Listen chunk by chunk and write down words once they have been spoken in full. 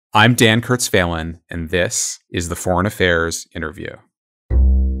I'm Dan Kurtz-Phelan, and this is the Foreign Affairs Interview.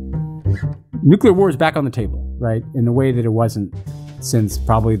 Nuclear war is back on the table, right? In a way that it wasn't since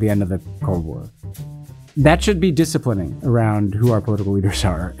probably the end of the Cold War. That should be disciplining around who our political leaders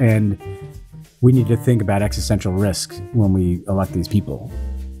are. And we need to think about existential risk when we elect these people.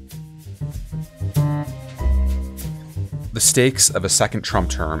 The stakes of a second Trump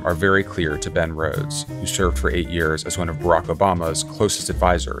term are very clear to Ben Rhodes, who served for 8 years as one of Barack Obama's closest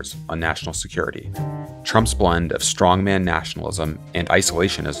advisors on national security. Trump's blend of strongman nationalism and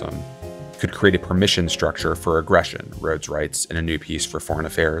isolationism could create a permission structure for aggression, Rhodes writes in a new piece for Foreign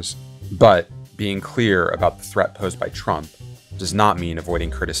Affairs. But being clear about the threat posed by Trump does not mean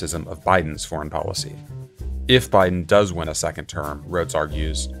avoiding criticism of Biden's foreign policy. If Biden does win a second term, Rhodes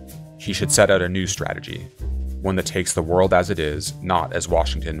argues, he should set out a new strategy, one that takes the world as it is, not as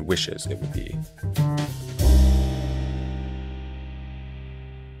Washington wishes it would be.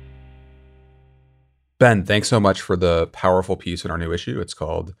 Ben, thanks so much for the powerful piece in our new issue. It's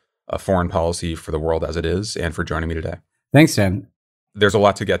called A Foreign Policy for the World as It Is, and for joining me today. Thanks, Dan. There's a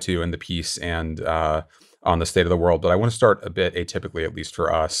lot to get to in the piece and on the state of the world, but I want to start a bit atypically, at least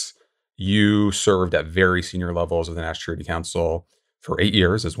for us. You served at very senior levels of the National Security Council for 8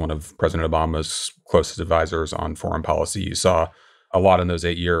 years as one of President Obama's closest advisors on foreign policy. You saw a lot in those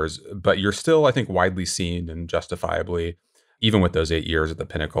 8 years, but you're still, I think, widely seen and justifiably, even with those 8 years at the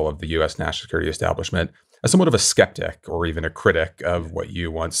pinnacle of the U.S. national security establishment, as somewhat of a skeptic or even a critic of what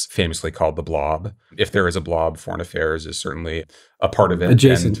you once famously called the blob. If there is a blob, foreign affairs is certainly a part of it.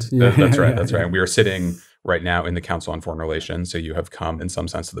 Adjacent. That's right. That's right. And we are sitting right now in the Council on Foreign Relations, so you have come in some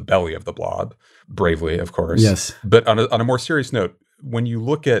sense to the belly of the blob, bravely, of course. Yes. But on a more serious note, when you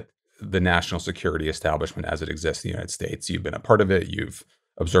look at the national security establishment as it exists in the United States, you've been a part of it, you've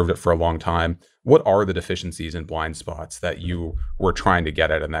observed it for a long time. What are the deficiencies and blind spots that you were trying to get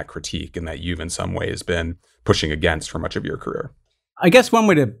at in that critique and that you've in some ways been pushing against for much of your career? I guess one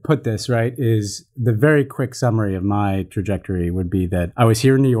way to put this, right, is the very quick summary of my trajectory would be that I was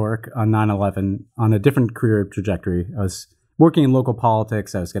here in New York on 9/11 on a different career trajectory. I was working in local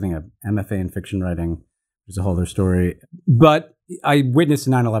politics. I was getting an MFA in fiction writing, which is a whole other story. But I witnessed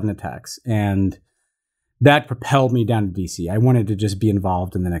the 9/11 attacks, and that propelled me down to DC. I wanted to just be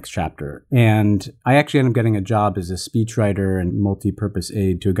involved in the next chapter. And I actually ended up getting a job as a speechwriter and multi-purpose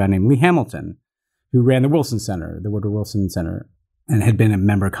aide to a guy named Lee Hamilton, who ran the Wilson Center, the Woodrow Wilson Center, and had been a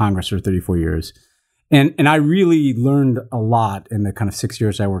member of Congress for 34 years. And I really learned a lot in the kind of 6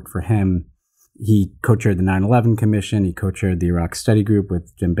 years I worked for him. He co-chaired the 9/11 Commission. He co-chaired the Iraq Study Group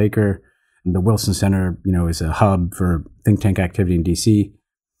with Jim Baker. And the Wilson Center, is a hub for think tank activity in DC.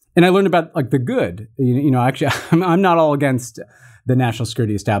 And I learned about like the good. Actually, I'm not all against the national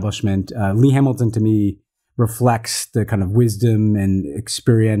security establishment. Lee Hamilton, to me, reflects the kind of wisdom and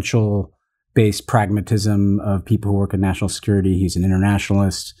experiential-based pragmatism of people who work in national security. He's an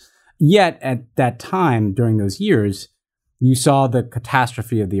internationalist. Yet, at that time, during those years, you saw the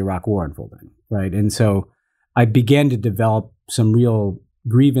catastrophe of the Iraq War unfolding, right? And so I began to develop some real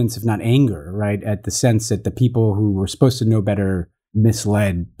grievance, if not anger, right, at the sense that the people who were supposed to know better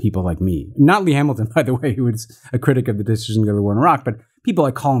misled people like me. Not Lee Hamilton, by the way, who was a critic of the decision to go to the war in Iraq, but people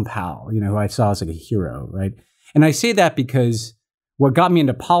like Colin Powell, who I saw as like a hero, right? And I say that because what got me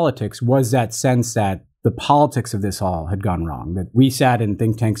into politics was that sense that the politics of this all had gone wrong, that we sat in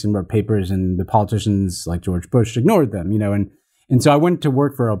think tanks and wrote papers and the politicians like George Bush ignored them, And so I went to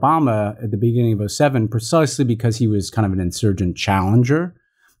work for Obama at the beginning of 2007 precisely because he was kind of an insurgent challenger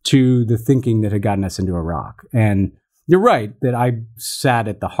to the thinking that had gotten us into Iraq. And you're right that I sat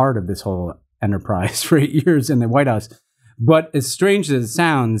at the heart of this whole enterprise for 8 years in the White House. But as strange as it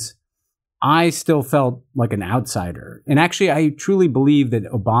sounds, I still felt like an outsider. And actually, I truly believe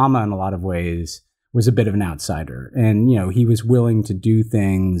that Obama, in a lot of ways, was a bit of an outsider. And, he was willing to do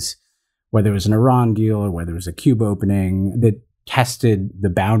things, whether it was an Iran deal or whether it was a Cuba opening, that tested the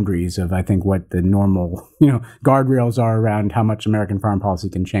boundaries of, I think, what the normal, guardrails are around how much American foreign policy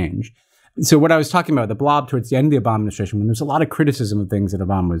can change. So what I was talking about, the blob towards the end of the Obama administration, when there's a lot of criticism of things that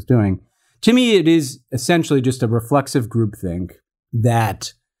Obama was doing, to me, it is essentially just a reflexive groupthink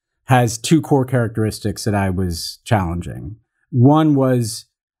that has two core characteristics that I was challenging. One was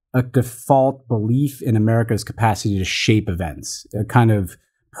a default belief in America's capacity to shape events, a kind of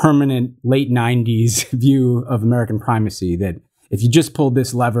permanent late 90s view of American primacy that if you just pull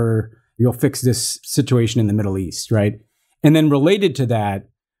this lever, you'll fix this situation in the Middle East, right? And then related to that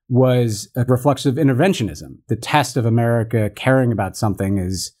was a reflexive interventionism. The test of America caring about something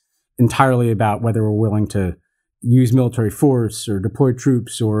is entirely about whether we're willing to use military force or deploy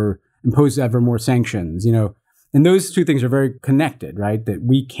troops or impose ever more sanctions. And those two things are very connected, right? That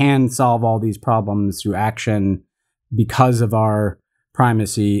we can solve all these problems through action because of our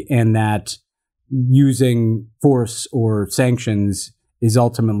primacy, and that using force or sanctions is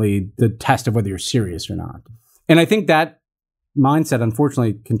ultimately the test of whether you're serious or not. And I think that mindset,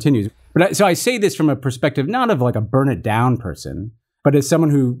 unfortunately, continues. But so I say this from a perspective not of like a burn it down person, but as someone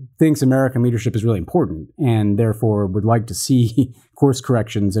who thinks American leadership is really important and therefore would like to see course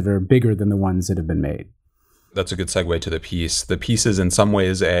corrections that are bigger than the ones that have been made. That's a good segue to the piece. The piece is in some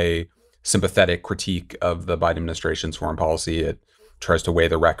ways a sympathetic critique of the Biden administration's foreign policy. It tries to weigh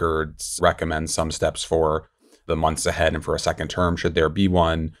the records, recommends some steps for the months ahead and for a second term, should there be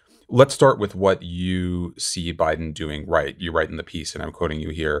one. Let's start with what you see Biden doing right. You write in the piece, and I'm quoting you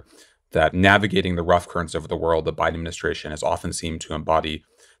here, that navigating the rough currents of the world, the Biden administration has often seemed to embody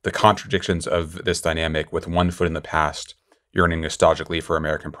the contradictions of this dynamic, with one foot in the past, yearning nostalgically for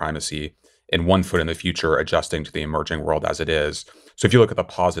American primacy, and one foot in the future, adjusting to the emerging world as it is. So if you look at the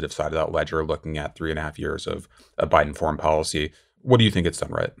positive side of that ledger, looking at 3.5 years of Biden foreign policy, what do you think it's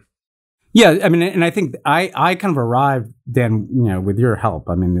done right? Yeah, I mean, and I think I kind of arrived, Dan, with your help.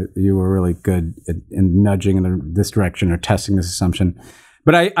 I mean, you were really good in nudging in this direction or testing this assumption.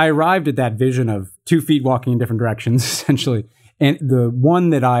 But I arrived at that vision of 2 feet walking in different directions, essentially. And the one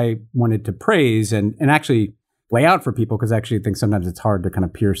that I wanted to praise and actually lay out for people, because I actually think sometimes it's hard to kind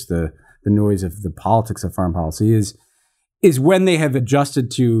of pierce the noise of the politics of foreign policy, is when they have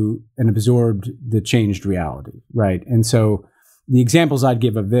adjusted to and absorbed the changed reality, right? And so the examples I'd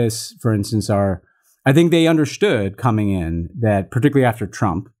give of this, for instance, are, I think they understood coming in that, particularly after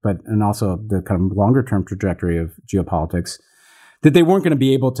Trump, and also the kind of longer term trajectory of geopolitics, that they weren't going to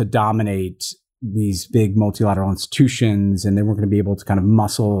be able to dominate these big multilateral institutions, and they weren't going to be able to kind of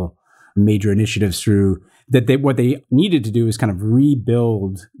muscle major initiatives through. What they needed to do is kind of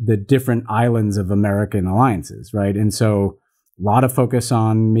rebuild the different islands of American alliances, right? And so a lot of focus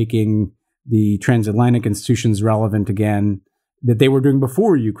on making the transatlantic institutions relevant again, that they were doing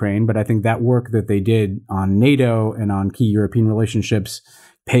before Ukraine. But I think that work that they did on NATO and on key European relationships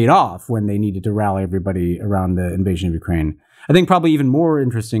paid off when they needed to rally everybody around the invasion of Ukraine. I think probably even more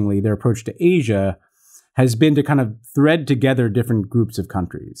interestingly, their approach to Asia has been to kind of thread together different groups of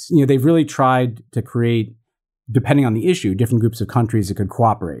countries. They've really tried to create, depending on the issue, different groups of countries that could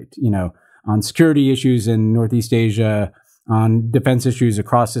cooperate, on security issues in Northeast Asia, on defense issues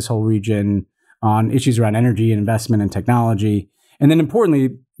across this whole region, on issues around energy and investment and technology. And then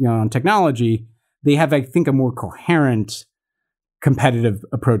importantly, on technology, they have, I think, a more coherent competitive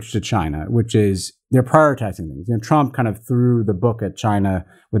approach to China, which is they're prioritizing things. Trump kind of threw the book at China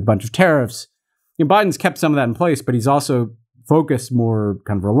with a bunch of tariffs. Biden's kept some of that in place, but he's also focused more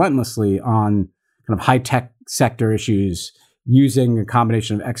kind of relentlessly on kind of high-tech sector issues, using a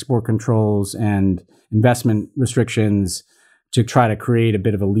combination of export controls and investment restrictions to try to create a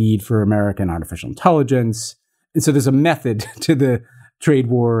bit of a lead for American artificial intelligence. And so there's a method to the trade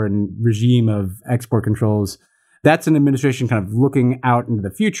war and regime of export controls. That's an administration kind of looking out into the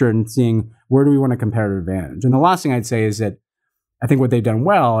future and seeing where do we want a comparative advantage. And the last thing I'd say is that I think what they've done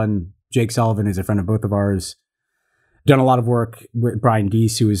well, and Jake Sullivan is a friend of both of ours, done a lot of work with Brian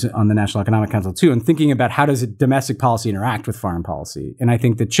Deese, who is on the National Economic Council too, and thinking about how does domestic policy interact with foreign policy. And I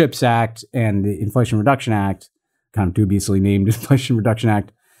think the CHIPS Act and the Inflation Reduction Act, kind of dubiously named Inflation Reduction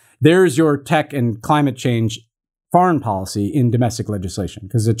Act, there's your tech and climate change foreign policy in domestic legislation,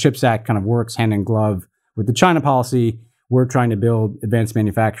 because the CHIPS Act kind of works hand in glove with the China policy. We're trying to build advanced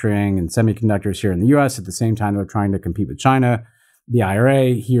manufacturing and semiconductors here in the US. At the same time, they're trying to compete with China. The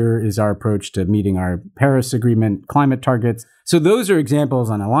IRA here is our approach to meeting our Paris Agreement climate targets. So those are examples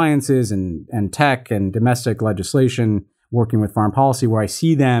on alliances and tech and domestic legislation working with foreign policy where I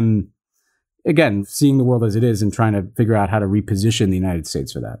see them, again, seeing the world as it is and trying to figure out how to reposition the United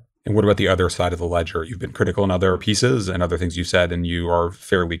States for that. And what about the other side of the ledger? You've been critical in other pieces and other things you said, and you are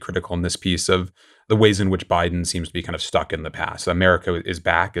fairly critical in this piece of the ways in which Biden seems to be kind of stuck in the past. America is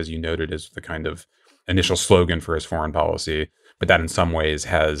back, as you noted, as the kind of initial slogan for his foreign policy, but that in some ways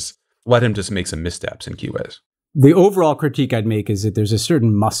has led him to make some missteps in key ways. The overall critique I'd make is that there's a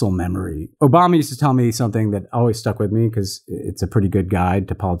certain muscle memory. Obama used to tell me something that always stuck with me because it's a pretty good guide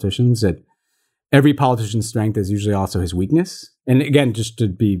to politicians, that every politician's strength is usually also his weakness. And again, just to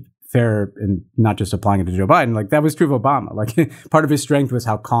be fair and not just applying it to Joe Biden, like that was true of Obama. Like part of his strength was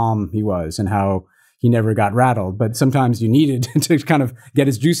how calm he was and how he never got rattled. But sometimes you needed to kind of get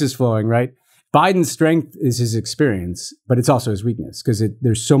his juices flowing, right? Biden's strength is his experience, but it's also his weakness because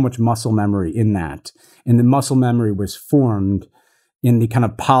there's so much muscle memory in that. And the muscle memory was formed in the kind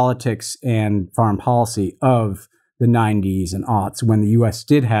of politics and foreign policy of the 90s and aughts when the U.S.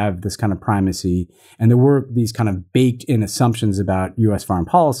 did have this kind of primacy, and there were these kind of baked-in assumptions about U.S. foreign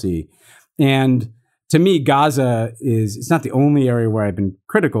policy. And to me, Gaza it's not the only area where I've been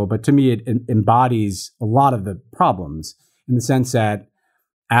critical, but to me, it embodies a lot of the problems in the sense that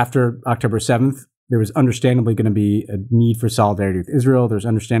after October 7th, there was understandably going to be a need for solidarity with Israel. There's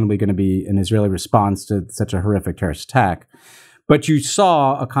understandably going to be an Israeli response to such a horrific terrorist attack. But you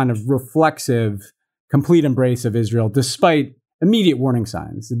saw a kind of reflexive, complete embrace of Israel, despite immediate warning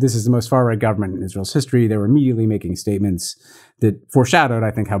signs. This is the most far-right government in Israel's history. They were immediately making statements that foreshadowed,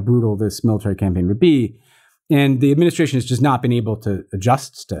 I think, how brutal this military campaign would be. And the administration has just not been able to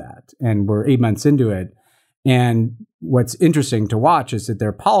adjust to that. And we're 8 months into it. And what's interesting to watch is that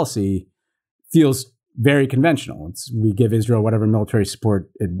their policy feels very conventional. We give Israel whatever military support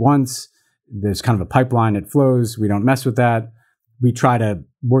it wants. There's kind of a pipeline, it flows. We don't mess with that. We try to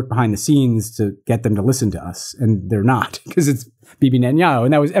work behind the scenes to get them to listen to us, and they're not, because it's Bibi Netanyahu.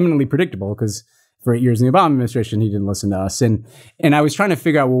 And that was eminently predictable, because for 8 years in the Obama administration, he didn't listen to us. And I was trying to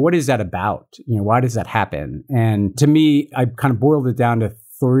figure out, well, what is that about? Why does that happen? And to me, I kind of boiled it down to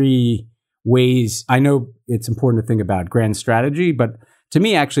 3 ways. I know it's important to think about grand strategy, but to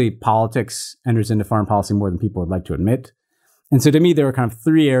me, actually, politics enters into foreign policy more than people would like to admit. And so to me, there are kind of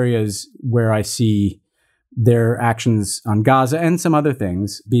 3 areas where I see their actions on Gaza and some other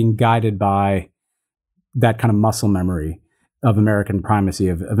things being guided by that kind of muscle memory of American primacy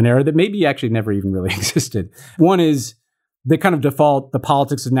of an era that maybe actually never even really existed. One is the kind of default, the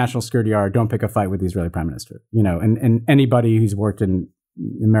politics of national security are don't pick a fight with the Israeli prime minister, and anybody who's worked in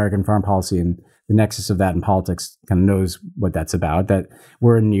American foreign policy and the nexus of that in politics kind of knows what that's about. That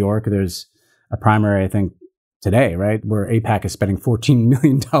we're in New York, there's a primary, I think, today, right, where AIPAC is spending $14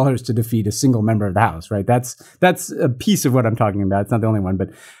 million to defeat a single member of the House, right? That's a piece of what I'm talking about. It's not the only one. But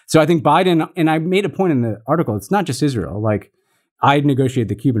so I think Biden, and I made a point in the article, it's not just Israel. Like, I negotiated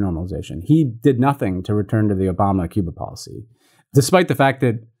the Cuba normalization. He did nothing to return to the Obama Cuba policy, despite the fact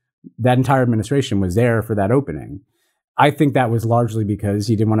that that entire administration was there for that opening. I think that was largely because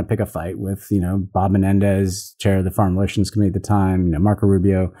he didn't want to pick a fight with, Bob Menendez, chair of the Foreign Relations Committee at the time, Marco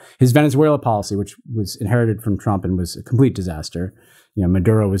Rubio. His Venezuela policy, which was inherited from Trump and was a complete disaster.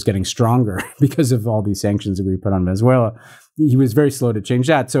 Maduro was getting stronger because of all these sanctions that we put on Venezuela. He was very slow to change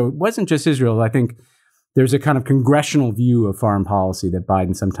that. So it wasn't just Israel. I think there's a kind of congressional view of foreign policy that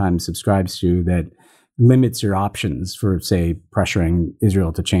Biden sometimes subscribes to that limits your options for, say, pressuring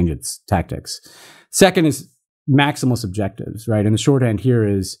Israel to change its tactics. Second is maximalist objectives, right? And the shorthand here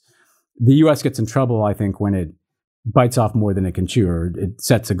is the U.S. gets in trouble, I think, when it bites off more than it can chew, or it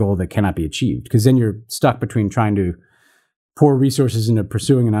sets a goal that cannot be achieved, because then you're stuck between trying to pour resources into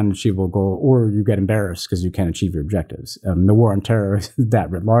pursuing an unachievable goal, or you get embarrassed because you can't achieve your objectives. The war on terror is that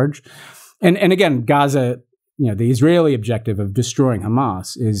writ large. And again, Gaza, the Israeli objective of destroying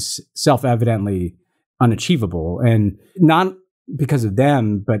Hamas is self-evidently unachievable, and not because of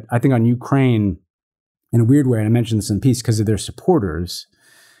them, but I think on Ukraine, in a weird way, and I mentioned this in the piece, because of their supporters,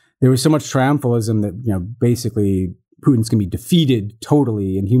 there was so much triumphalism that, basically Putin's going to be defeated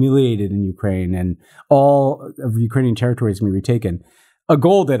totally and humiliated in Ukraine, and all of Ukrainian territory is going to be retaken. A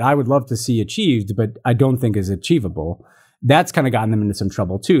goal that I would love to see achieved, but I don't think is achievable. That's kind of gotten them into some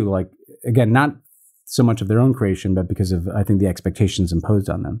trouble too. Like, again, not so much of their own creation, but because of, I think, the expectations imposed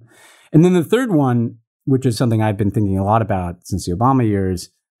on them. And then the third one, which is something I've been thinking a lot about since the Obama years,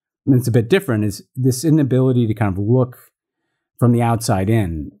 and it's a bit different, is this inability to kind of look from the outside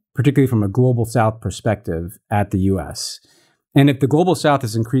in, particularly from a global South perspective at the U.S. And if the global South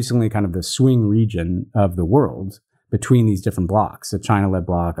is increasingly kind of the swing region of the world between these different blocs, the China-led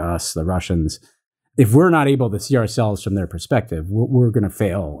bloc, us, the Russians, if we're not able to see ourselves from their perspective, we're going to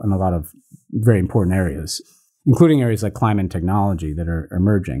fail in a lot of very important areas, including areas like climate and technology that are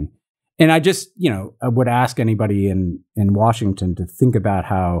emerging. And I just, I would ask anybody in Washington to think about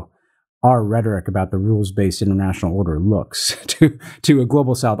how our rhetoric about the rules-based international order looks to a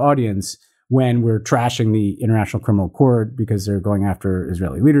global South audience when we're trashing the International Criminal Court because they're going after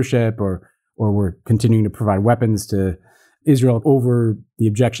Israeli leadership, or we're continuing to provide weapons to Israel over the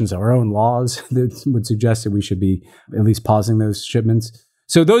objections of our own laws that would suggest that we should be at least pausing those shipments.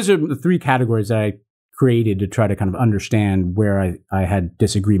 So those are the 3 categories that I created to try to kind of understand where I had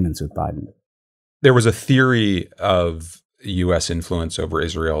disagreements with Biden. There was a theory of U.S. influence over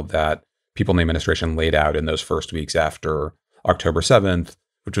Israel that people in the administration laid out in those first weeks after October 7th,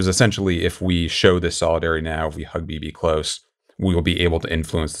 which was essentially, if we show this solidarity now, if we hug Bibi close, we will be able to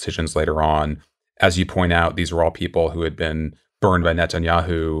influence decisions later on. As you point out, these were all people who had been burned by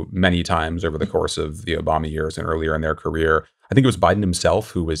Netanyahu many times over the course of the Obama years and earlier in their career. I think it was Biden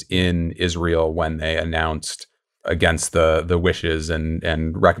himself who was in Israel when they announced against the wishes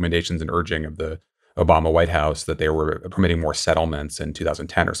and recommendations and urging of the Obama White House that they were permitting more settlements in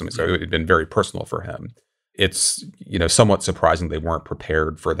 2010 or something. So it had been very personal for him. It's, somewhat surprising they weren't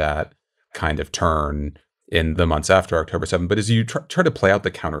prepared for that kind of turn in the months after October 7th. But as you try to play out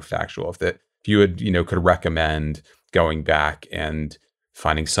the counterfactual, if you had, could recommend going back and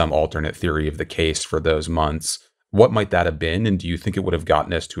finding some alternate theory of the case for those months, what might that have been? And do you think it would have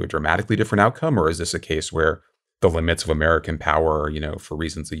gotten us to a dramatically different outcome? Or is this a case where the limits of American power, for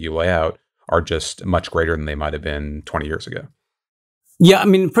reasons that you lay out, are just much greater than they might have been 20 years ago? Yeah, I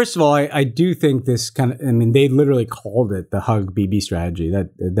mean, first of all, I do think this they literally called it the hug Bibi strategy.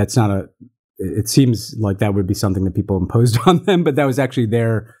 That's not it seems like that would be something that people imposed on them, but that was actually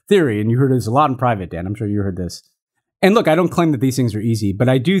their theory. And you heard this a lot in private, Dan. I'm sure you heard this. And look, I don't claim that these things are easy, but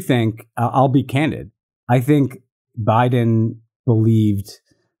I do think, I'll be candid, I think Biden believed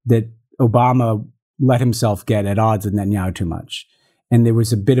that Obama let himself get at odds with Netanyahu too much. And there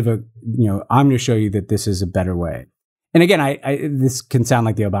was a bit of a, I'm going to show you that this is a better way. And again, this can sound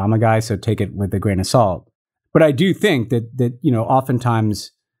like the Obama guy, so take it with a grain of salt. But I do think that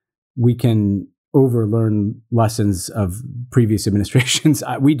oftentimes we can overlearn lessons of previous administrations.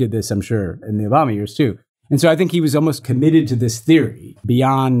 We did this, I'm sure, in the Obama years too. And so I think he was almost committed to this theory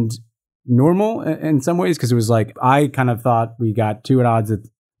beyond normal in some ways, because it was like, I kind of thought we got too at odds with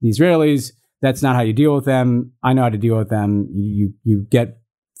the Israelis. That's not how you deal with them. I know how to deal with them. You get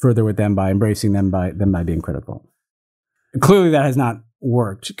further with them by embracing them, by being critical. Clearly that has not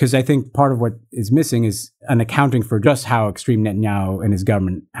worked, because I think part of what is missing is an accounting for just how extreme Netanyahu and his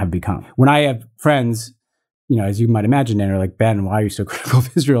government have become. When I have friends, as you might imagine, they're like, Ben, why are you so critical of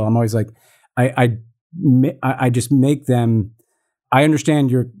Israel? I'm always like, I just make them, I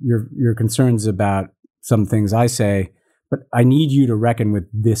understand your concerns about some things I say, but I need you to reckon with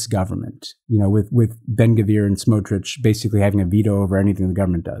this government, with Ben-Gvir and Smotrich basically having a veto over anything the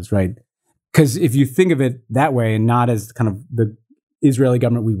government does, right? Because if you think of it that way and not as kind of the Israeli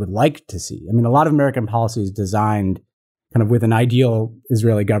government we would like to see, I mean, a lot of American policy is designed kind of with an ideal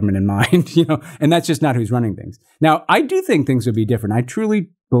Israeli government in mind, and that's just not who's running things. Now, I do think things would be different. I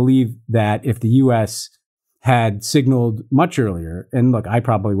truly believe that if the U.S. had signaled much earlier, and look, I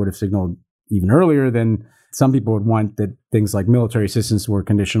probably would have signaled even earlier than some people would want, that things like military assistance were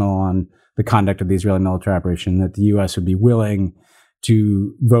conditional on the conduct of the Israeli military operation, that the U.S. would be willing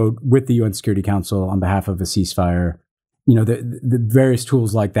to vote with the UN Security Council on behalf of a ceasefire, the various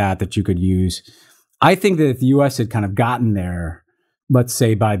tools like that you could use. I think that if the U.S. had kind of gotten there, let's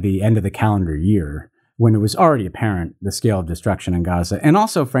say by the end of the calendar year, when it was already apparent the scale of destruction in Gaza, and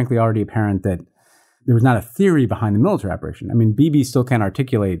also, frankly, already apparent that there was not a theory behind the military operation. I mean, Bibi still can't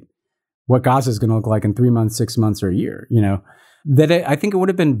articulate what Gaza is going to look like in 3 months, 6 months, or a year, that I think it would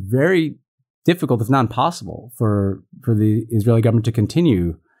have been very difficult, if not impossible, for the Israeli government to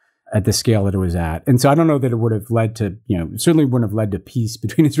continue at the scale that it was at. And so I don't know that it would have led to, certainly wouldn't have led to peace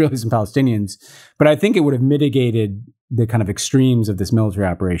between Israelis and Palestinians, but I think it would have mitigated the kind of extremes of this military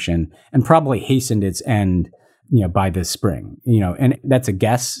operation and probably hastened its end, by this spring, and that's a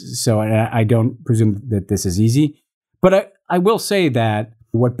guess. So I don't presume that this is easy, but I will say that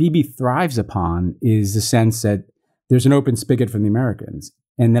what Bibi thrives upon is the sense that there's an open spigot from the Americans,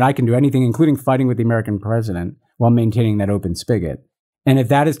 and that I can do anything, including fighting with the American president, while maintaining that open spigot. And if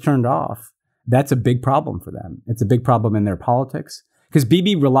that is turned off, that's a big problem for them. It's a big problem in their politics, because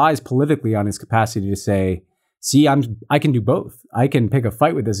Bibi relies politically on his capacity to say, see, I can do both. I can pick a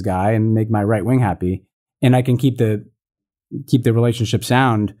fight with this guy and make my right wing happy, and I can keep the relationship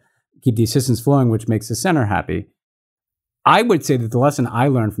sound, keep the assistance flowing, which makes the center happy. I would say that the lesson I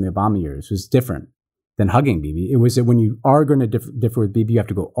learned from the Obama years was different than hugging Bibi. It was that when you are going to differ with Bibi, you have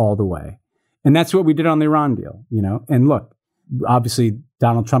to go all the way. And that's what we did on the Iran deal, And look, obviously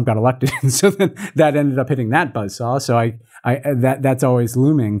Donald Trump got elected, and so that ended up hitting that buzzsaw. So that's always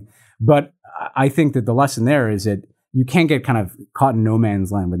looming. But I think that the lesson there is that you can't get kind of caught in no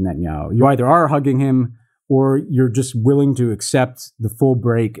man's land with Netanyahu. You either are hugging him, or you're just willing to accept the full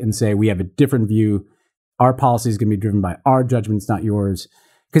break and say, we have a different view. Our policy is going to be driven by our judgments, not yours.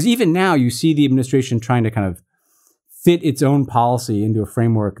 Because even now, you see the administration trying to kind of fit its own policy into a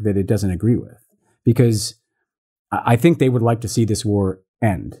framework that it doesn't agree with. Because I think they would like to see this war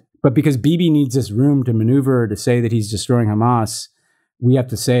end. But because Bibi needs this room to maneuver, to say that he's destroying Hamas, we have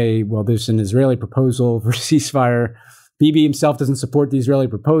to say, well, there's an Israeli proposal for a ceasefire. Bibi himself doesn't support the Israeli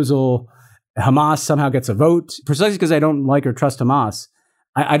proposal. Hamas somehow gets a vote. Precisely because I don't like or trust Hamas,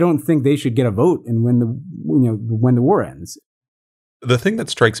 I don't think they should get a vote and when the war ends. The thing that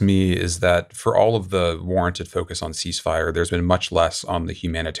strikes me is that for all of the warranted focus on ceasefire, there's been much less on the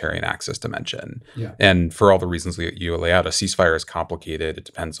humanitarian access dimension. Yeah. And for all the reasons that you lay out, a ceasefire is complicated. It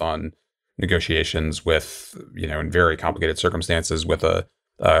depends on negotiations with, in very complicated circumstances with a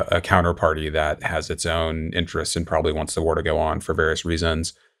counterparty that has its own interests and probably wants the war to go on for various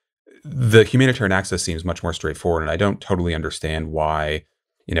reasons. The humanitarian access seems much more straightforward, and I don't totally understand why,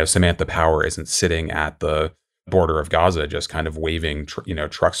 Samantha Power isn't sitting at the border of Gaza, just kind of waving,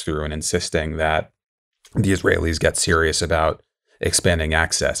 trucks through and insisting that the Israelis get serious about expanding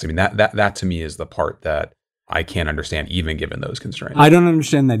access. I mean, that to me is the part that I can't understand, even given those constraints. I don't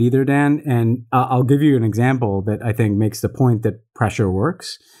understand that either, Dan. And I'll give you an example that I think makes the point that pressure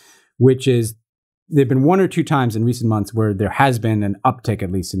works, which is there have been one or two times in recent months where there has been an uptick,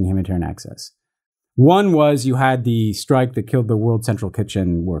 at least in humanitarian access. One was you had the strike that killed the World Central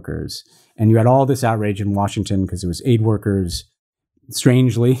Kitchen workers. And you had all this outrage in Washington because it was aid workers,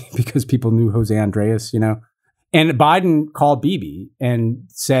 strangely, because people knew Jose Andreas, And Biden called Bibi and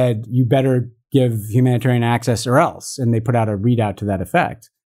said, you better give humanitarian access or else. And they put out a readout to that effect.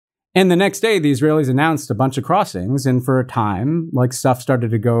 And the next day, the Israelis announced a bunch of crossings. And for a time, stuff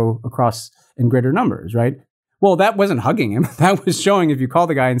started to go across in greater numbers, right? Well, that wasn't hugging him. That was showing if you call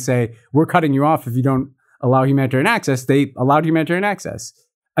the guy and say, we're cutting you off if you don't allow humanitarian access, they allowed humanitarian access.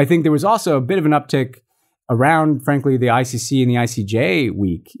 I think there was also a bit of an uptick around, frankly, the ICC and the ICJ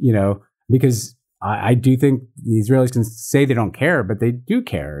week, because I do think the Israelis can say they don't care, but they do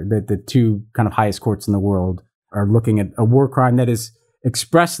care that the two kind of highest courts in the world are looking at a war crime that is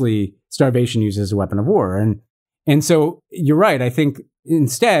expressly starvation used as a weapon of war. And so you're right. I think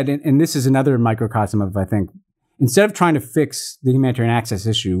instead, and this is another microcosm of, I think, instead of trying to fix the humanitarian access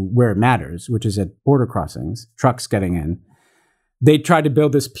issue where it matters, which is at border crossings, trucks getting in, they tried to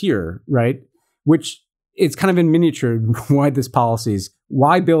build this pier, right? Which it's kind of in miniature why this policy is.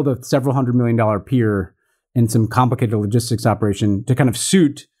 Why build a several $100 million pier and some complicated logistics operation to kind of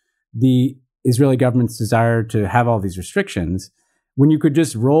suit the Israeli government's desire to have all these restrictions when you could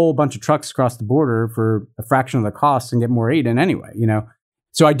just roll a bunch of trucks across the border for a fraction of the cost and get more aid in anyway,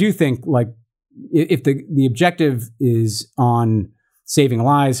 So I do think if the objective is on saving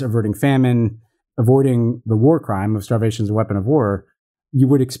lives, averting famine, avoiding the war crime of starvation as a weapon of war, you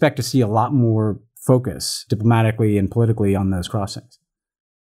would expect to see a lot more focus diplomatically and politically on those crossings.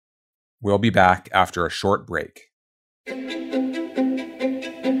 We'll be back after a short break.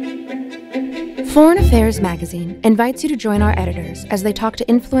 Foreign Affairs magazine invites you to join our editors as they talk to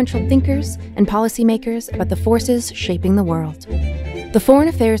influential thinkers and policymakers about the forces shaping the world. The Foreign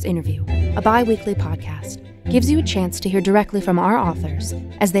Affairs Interview, a bi-weekly podcast, gives you a chance to hear directly from our authors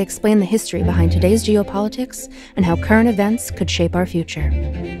as they explain the history behind today's geopolitics and how current events could shape our future.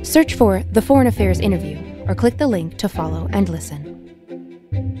 Search for The Foreign Affairs Interview or click the link to follow and listen.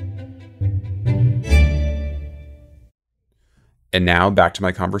 And now back to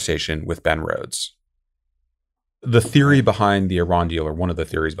my conversation with Ben Rhodes. The theory behind the Iran deal, or one of the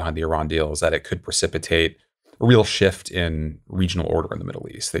theories behind the Iran deal, is that it could precipitate a real shift in regional order in the Middle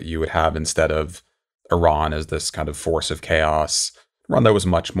East, that you would have, instead of Iran as this kind of force of chaos, Iran that was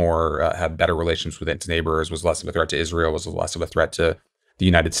much more, had better relations with its neighbors, was less of a threat to Israel, was less of a threat to the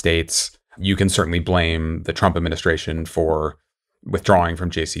United States. You can certainly blame the Trump administration for withdrawing from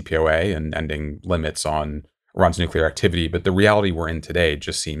JCPOA and ending limits on Iran's nuclear activity. But the reality we're in today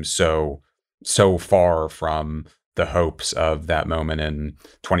just seems so far from the hopes of that moment in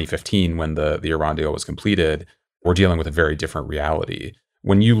 2015 when the Iran deal was completed. We're dealing with a very different reality.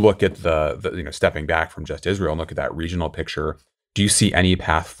 When you look at the stepping back from just Israel and look at that regional picture, do you see any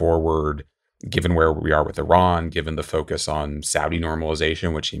path forward, given where we are with Iran, given the focus on Saudi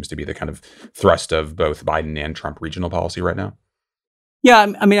normalization, which seems to be the kind of thrust of both Biden and Trump regional policy right now?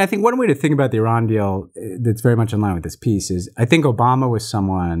 Yeah, I mean, I think one way to think about the Iran deal that's very much in line with this piece is I think Obama was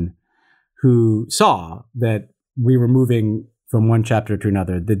someone who saw that we were moving from one chapter to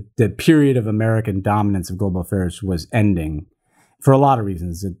another. The period of American dominance of global affairs was ending for a lot of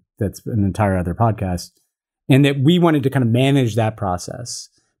reasons. That's an entire other podcast. And that we wanted to kind of manage that process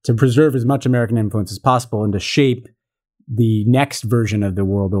to preserve as much American influence as possible and to shape the next version of the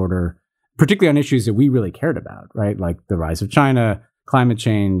world order, particularly on issues that we really cared about, right? Like the rise of China, climate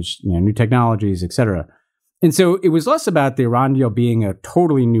change, new technologies, et cetera. And so it was less about the Iran deal being a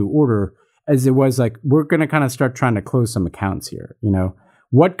totally new order as it was like, we're going to kind of start trying to close some accounts here.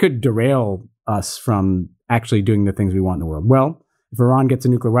 What could derail us from actually doing the things we want in the world? Well, if Iran gets a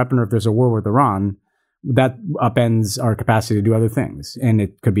nuclear weapon or if there's a war with Iran, that upends our capacity to do other things. And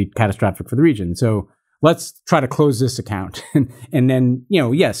it could be catastrophic for the region. So let's try to close this account. And then,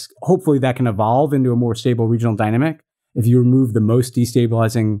 yes, hopefully that can evolve into a more stable regional dynamic. If you remove the most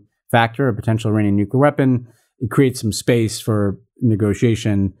destabilizing factor, a potential Iranian nuclear weapon, it creates some space for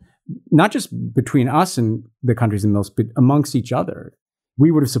negotiation, not just between us and the countries in the Middle East, but amongst each other. We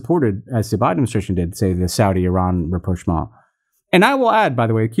would have supported, as the Biden administration did, say, the Saudi-Iran rapprochement. And I will add, by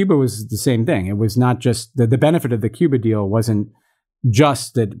the way, Cuba was the same thing. It was not just the benefit of the Cuba deal wasn't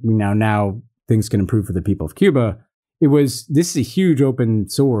just that now things can improve for the people of Cuba. It was, this is a huge open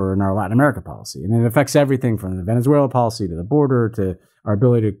sore in our Latin America policy. And it affects everything from the Venezuela policy to the border to our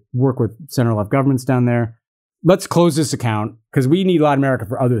ability to work with center-left governments down there. Let's close this account because we need Latin America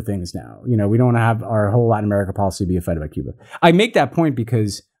for other things now. We don't want to have our whole Latin America policy be a fight about Cuba. I make that point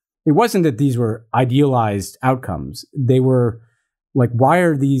because it wasn't that these were idealized outcomes. They were like, why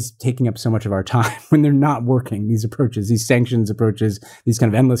are these taking up so much of our time when they're not working? These approaches, these sanctions approaches, these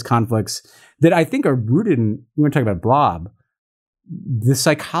kind of endless conflicts that I think are rooted in, you want to talk about blob, the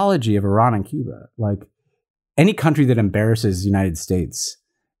psychology of Iran and Cuba. Like any country that embarrasses the United States,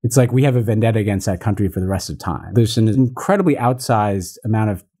 it's like we have a vendetta against that country for the rest of time. There's an incredibly outsized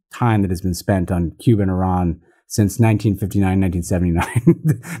amount of time that has been spent on Cuba and Iran since 1959,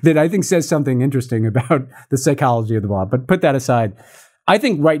 1979, that I think says something interesting about the psychology of the blob. But put that aside, I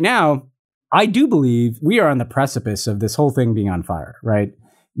think right now, I do believe we are on the precipice of this whole thing being on fire, right?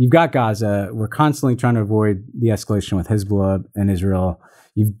 You've got Gaza. We're constantly trying to avoid the escalation with Hezbollah and Israel.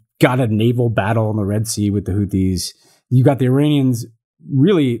 You've got a naval battle in the Red Sea with the Houthis. You've got the Iranians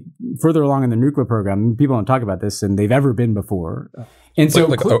really further along in the nuclear program. People don't talk about this, and they've ever been before. And so,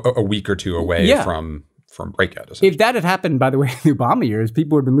 like a week or two away from breakout. If that had happened, by the way, in the Obama years,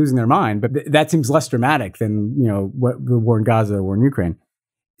 people would have been losing their mind. But that seems less dramatic than what the war in Gaza, the war in Ukraine.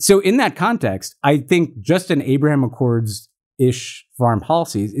 So in that context, I think just an Abraham Accords-ish foreign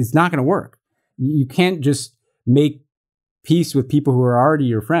policy is not going to work. You can't just make peace with people who are already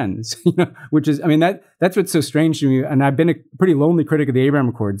your friends, which is, that's what's so strange to me. And I've been a pretty lonely critic of the Abraham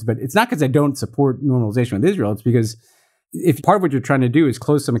Accords, but it's not because I don't support normalization with Israel. It's because if part of what you're trying to do is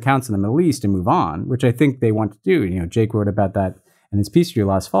close some accounts in the Middle East and move on, which I think they want to do, Jake wrote about that in his piece for you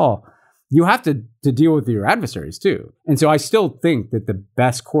last fall, you have to deal with your adversaries too. And so I still think that the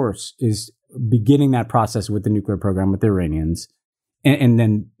best course is beginning that process with the nuclear program with the Iranians. And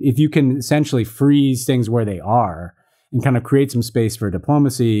then if you can essentially freeze things where they are and kind of create some space for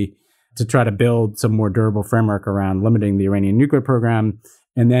diplomacy to try to build some more durable framework around limiting the Iranian nuclear program,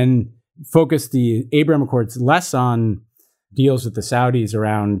 and then focus the Abraham Accords less on deals with the Saudis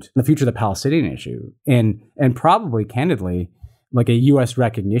around the future of the Palestinian issue, and probably, candidly, like a U.S.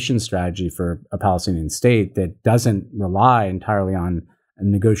 recognition strategy for a Palestinian state that doesn't rely entirely on a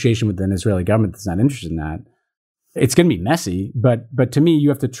negotiation with an Israeli government that's not interested in that. It's going to be messy, but to me, you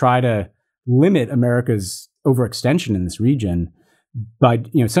have to try to limit America's overextension in this region by,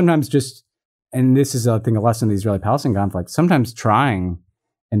 sometimes just, and this is, I think, a lesson of the Israeli-Palestinian conflict, sometimes trying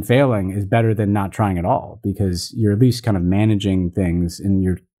and failing is better than not trying at all, because you're at least kind of managing things and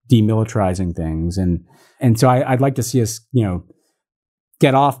you're demilitarizing things. And so I'd like to see us,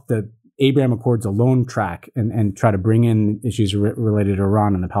 get off the Abraham Accords alone track and try to bring in issues related to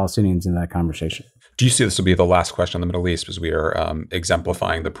Iran and the Palestinians in that conversation. Do you see this will be the last question on the Middle East, because we are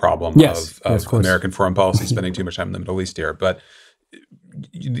exemplifying the problem of American foreign policy spending too much time in the Middle East here? But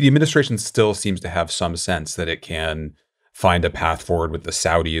the administration still seems to have some sense that it can find a path forward with the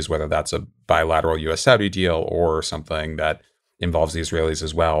Saudis, whether that's a bilateral U.S.-Saudi deal or something that involves the Israelis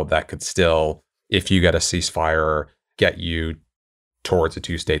as well, that could still, if you get a ceasefire, get you towards a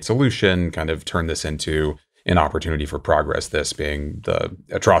two-state solution, kind of turn this into an opportunity for progress, this being the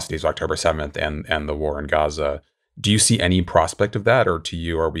atrocities of October 7th and the war in Gaza. Do you see any prospect of that, or to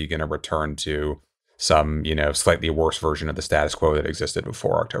you, are we going to return to some, slightly worse version of the status quo that existed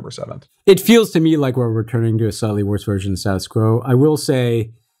before October 7th? It feels to me like we're returning to a slightly worse version of the status quo. I will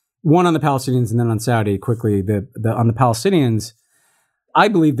say, one on the Palestinians and then on Saudi, quickly, on the Palestinians, I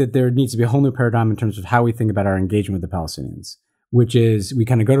believe that there needs to be a whole new paradigm in terms of how we think about our engagement with the Palestinians, which is we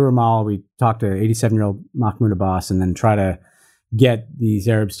kind of go to Ramallah, we talk to 87-year-old Mahmoud Abbas, and then try to get these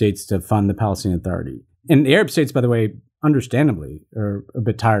Arab states to fund the Palestinian Authority. And the Arab states, by the way, understandably, are a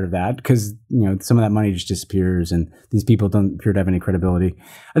bit tired of that because, some of that money just disappears and these people don't appear to have any credibility.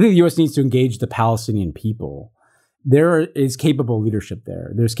 I think the U.S. needs to engage the Palestinian people. There is capable leadership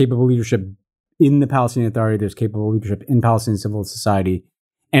there. There's capable leadership in the Palestinian Authority. There's capable leadership in Palestinian civil society,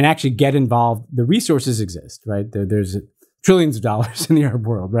 and actually get involved. The resources exist, right? There's trillions of dollars in the Arab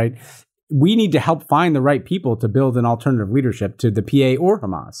world, right? We need to help find the right people to build an alternative leadership to the PA or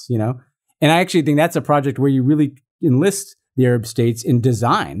Hamas, And I actually think that's a project where you really enlist the Arab states in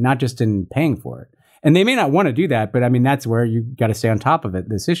design, not just in paying for it. And they may not want to do that, but I mean, that's where you got to stay on top of it,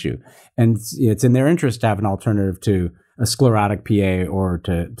 this issue. And it's in their interest to have an alternative to a sclerotic PA or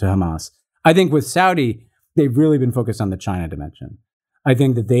to Hamas. I think with Saudi, they've really been focused on the China dimension. I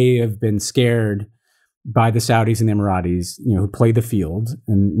think that they have been scared by the Saudis and the Emiratis, who play the field.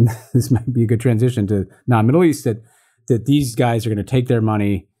 And this might be a good transition to non-Middle East, that these guys are going to take their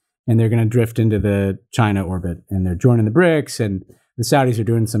money and they're going to drift into the China orbit, and they're joining the BRICS, and the Saudis are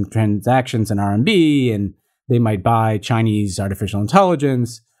doing some transactions in RMB, and they might buy Chinese artificial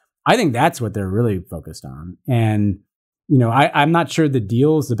intelligence. I think that's what they're really focused on. And, I'm not sure the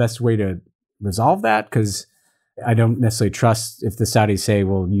deal is the best way to resolve that, because I don't necessarily trust if the Saudis say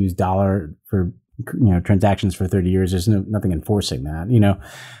we'll use dollar for transactions for 30 years. There's nothing enforcing that,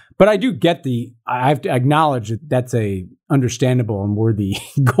 But I do get I have to acknowledge that that's a understandable and worthy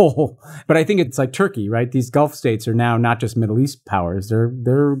goal. But I think it's like Turkey, right? These Gulf states are now not just Middle East powers;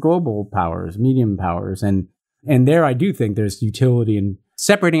 they're global powers, medium powers, and there I do think there's utility in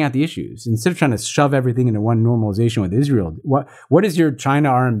separating out the issues instead of trying to shove everything into one normalization with Israel. What does your China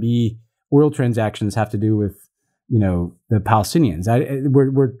RMB oil transactions have to do with the Palestinians?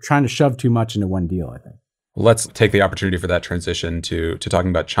 We're trying to shove too much into one deal, I think. Let's take the opportunity for that transition to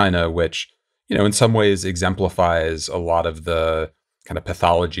talking about China, which, in some ways exemplifies a lot of the kind of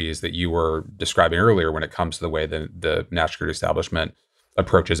pathologies that you were describing earlier when it comes to the way that the national security establishment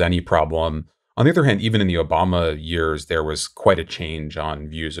approaches any problem. On the other hand, even in the Obama years, there was quite a change on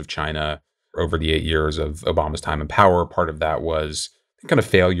views of China over the 8 years of Obama's time in power. Part of that was kind of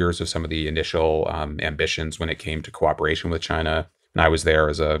failures of some of the initial ambitions when it came to cooperation with China. And I was there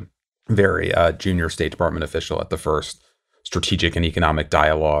as a very junior State Department official at the first strategic and economic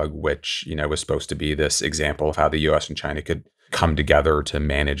dialogue, which, was supposed to be this example of how the U.S. and China could come together to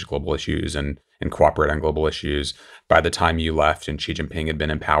manage global issues and cooperate on global issues. By the time you left and Xi Jinping had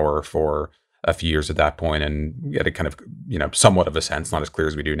been in power for a few years at that point, and we had a kind of, somewhat of a sense, not as clear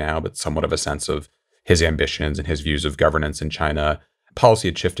as we do now, but somewhat of a sense of his ambitions and his views of governance in China. Policy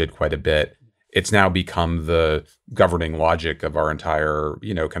had shifted quite a bit. It's now become the governing logic of our entire,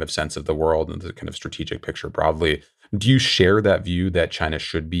 kind of sense of the world and the kind of strategic picture broadly. Do you share that view that China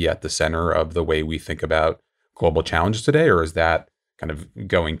should be at the center of the way we think about global challenges today, or is that kind of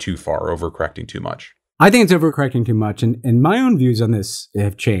going too far, overcorrecting too much? I think it's overcorrecting too much. And my own views on this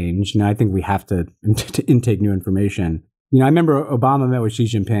have changed. And I think we have to intake new information. I remember Obama met with Xi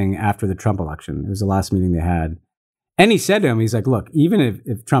Jinping after the Trump election. It was the last meeting they had. And he said to him, he's like, look, even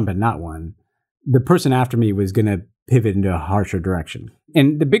if Trump had not won, the person after me was going to pivot into a harsher direction.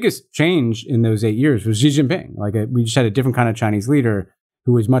 And the biggest change in those 8 years was Xi Jinping. We just had a different kind of Chinese leader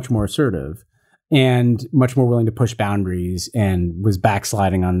who was much more assertive and much more willing to push boundaries and was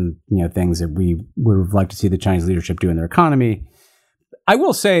backsliding on, things that we would have liked to see the Chinese leadership do in their economy. I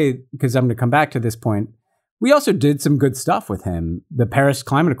will say, because I'm going to come back to this point, we also did some good stuff with him. The Paris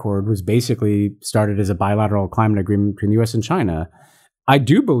Climate Accord was basically started as a bilateral climate agreement between the U.S. and China. I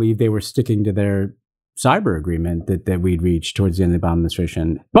do believe they were sticking to their cyber agreement that we'd reached towards the end of the Obama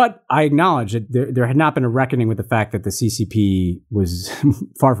administration. But I acknowledge that there had not been a reckoning with the fact that the CCP was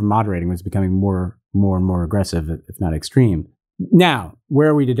far from moderating, was becoming more and more aggressive, if not extreme. Now, where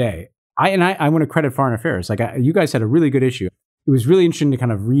are we today? I want to credit Foreign Affairs. You guys had a really good issue. It was really interesting to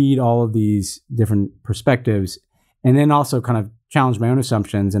kind of read all of these different perspectives and then also kind of challenge my own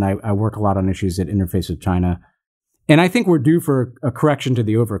assumptions. And I work a lot on issues that interface with China. And I think we're due for a correction to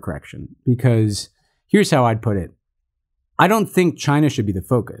the overcorrection, because here's how I'd put it. I don't think China should be the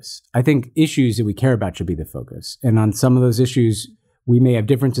focus. I think issues that we care about should be the focus. And on some of those issues, we may have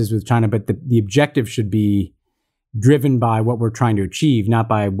differences with China, but the objective should be driven by what we're trying to achieve, not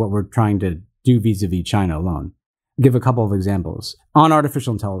by what we're trying to do vis-a-vis China alone. I'll give a couple of examples. On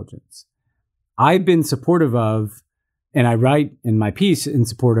artificial intelligence, I've been supportive of, and I write in my piece in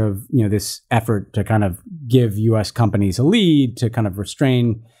support of, this effort to kind of give U.S. companies a lead, to kind of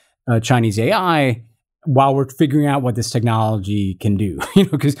restrain Chinese AI while we're figuring out what this technology can do.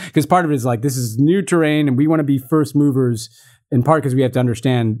 Because part of it is this is new terrain and we want to be first movers, in part because we have to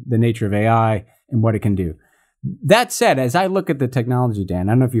understand the nature of AI and what it can do. That said, as I look at the technology, Dan,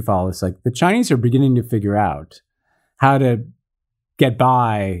 I don't know if you follow this, the Chinese are beginning to figure out how to get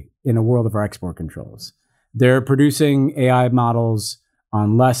by in a world of our export controls. They're producing AI models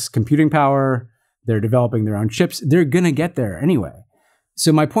on less computing power. They're developing their own chips. They're going to get there anyway.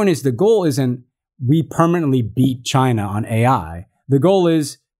 So my point is, the goal isn't we permanently beat China on AI. The goal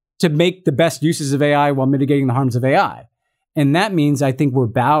is to make the best uses of AI while mitigating the harms of AI. And that means I think we're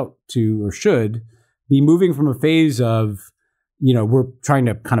about to, or should, be moving from a phase of, we're trying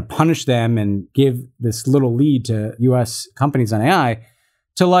to kind of punish them and give this little lead to U.S. companies on AI,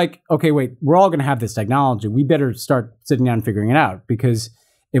 to like, okay, wait, we're all going to have this technology. We better start sitting down and figuring it out, because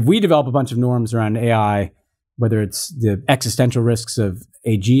if we develop a bunch of norms around AI, whether it's the existential risks of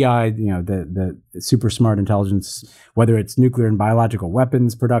AGI, the super smart intelligence, whether it's nuclear and biological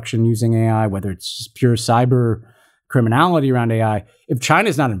weapons production using AI, whether it's just pure cyber criminality around AI, if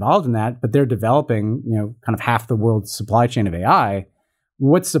China's not involved in that, but they're developing, kind of half the world's supply chain of AI,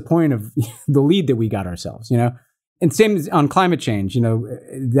 what's the point of the lead that we got ourselves, And same as on climate change,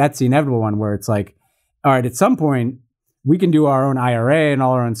 that's the inevitable one where it's like, all right, at some point, we can do our own IRA and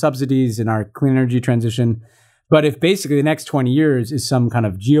all our own subsidies and our clean energy transition. But if basically the next 20 years is some kind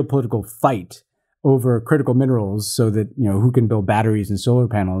of geopolitical fight over critical minerals so that, who can build batteries and solar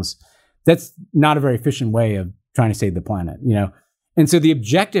panels, that's not a very efficient way of trying to save the planet, And so the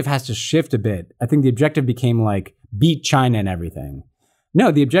objective has to shift a bit. I think the objective became like beat China and everything.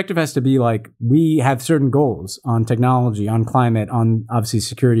 No, the objective has to be like, we have certain goals on technology, on climate, on obviously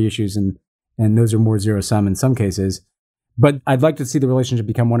security issues, and those are more zero sum in some cases. But I'd like to see the relationship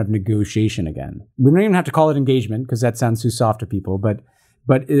become one of negotiation again. We don't even have to call it engagement because that sounds too soft to people. But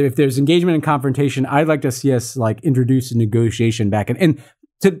if there's engagement and confrontation, I'd like to see us like introduce a negotiation back. And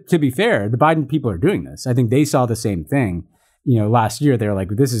to be fair, the Biden people are doing this. I think they saw the same thing. Last year, they were like,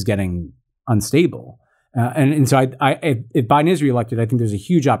 this is getting unstable. And so if Biden is reelected, I think there's a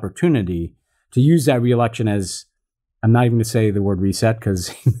huge opportunity to use that reelection as, I'm not even going to say the word reset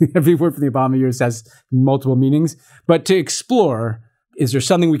because every word from the Obama years has multiple meanings, but to explore, is there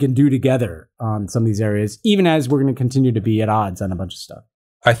something we can do together on some of these areas, even as we're going to continue to be at odds on a bunch of stuff?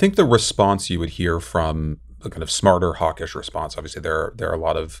 I think the response you would hear from the kind of smarter hawkish response, obviously there are a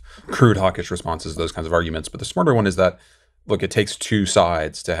lot of crude hawkish responses to those kinds of arguments, but the smarter one is that, look, it takes two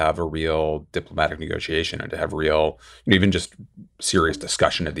sides to have a real diplomatic negotiation and to have real, even just serious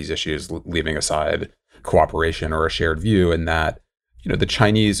discussion of these issues, leaving aside cooperation or a shared view. And that, the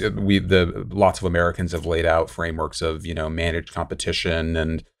Chinese, lots of Americans have laid out frameworks of, managed competition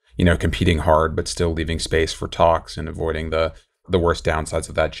and, competing hard, but still leaving space for talks and avoiding the worst downsides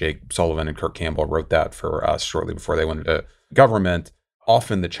of that. Jake Sullivan and Kirk Campbell wrote that for us shortly before they went into government.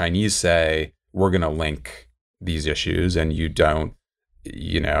 Often the Chinese say, we're going to link these issues and you don't,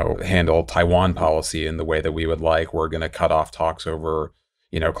 handle Taiwan policy in the way that we would like. We're going to cut off talks over,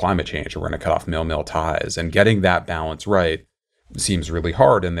 climate change, or we're going to cut off mill ties. And getting that balance right seems really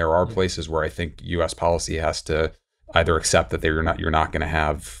hard. And there are places where I think U.S. policy has to either accept that you're not going to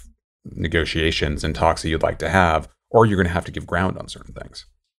have negotiations and talks that you'd like to have, or you're going to have to give ground on certain things.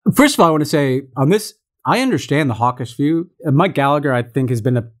 First of all, I want to say on this, I understand the hawkish view. Mike Gallagher, I think, has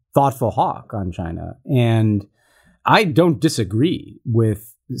been a thoughtful hawk on China. And I don't disagree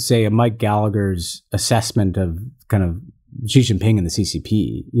with, say, a Mike Gallagher's assessment of kind of Xi Jinping and the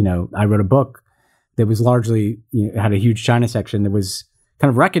CCP. I wrote a book that was largely, had a huge China section that was kind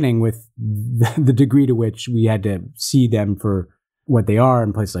of reckoning with the degree to which we had to see them for what they are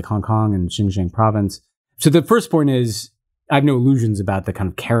in places like Hong Kong and Xinjiang province. So the first point is, I have no illusions about the kind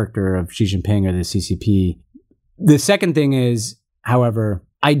of character of Xi Jinping or the CCP. The second thing is, however,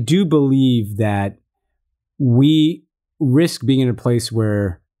 I do believe that we risk being in a place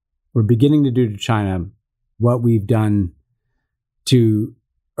where we're beginning to do to China what we've done to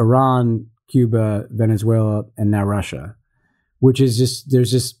Iran, Cuba, Venezuela, and now Russia, which is just,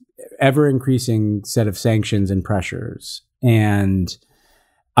 there's this ever increasing set of sanctions and pressures. And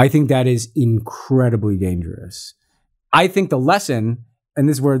I think that is incredibly dangerous. I think the lesson, and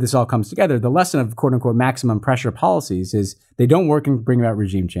this is where this all comes together, the lesson of quote unquote maximum pressure policies is they don't work and bring about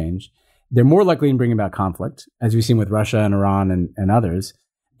regime change. They're more likely to bring about conflict, as we've seen with Russia and Iran and others.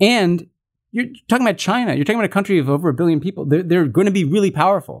 And you're talking about China. You're talking about a country of over 1 billion people. They're going to be really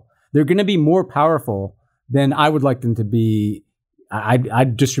powerful. They're going to be more powerful than I would like them to be.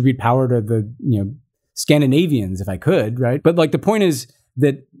 I'd distribute power to the Scandinavians if I could, right? But like the point is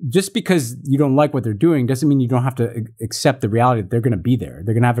that just because you don't like what they're doing doesn't mean you don't have to accept the reality that they're going to be there.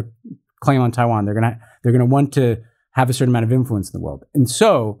 They're going to have a claim on Taiwan. They're going to want to have a certain amount of influence in the world. And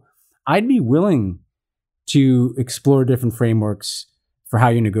so I'd be willing to explore different frameworks for how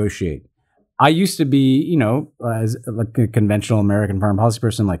you negotiate. I used to be, as like a conventional American foreign policy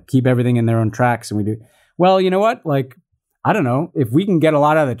person, like keep everything in their own tracks. And we do, well, you know what? Like, I don't know, if we can get a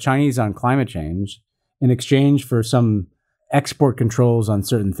lot out of the Chinese on climate change in exchange for some export controls on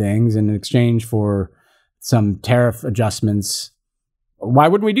certain things, in exchange for some tariff adjustments, why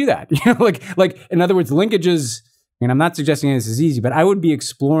wouldn't we do that? Like in other words, linkages, and I'm not suggesting this is easy, but I would be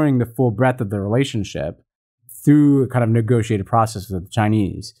exploring the full breadth of the relationship through a kind of negotiated process with the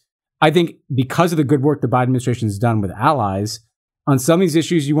Chinese. I think because of the good work the Biden administration has done with allies, on some of these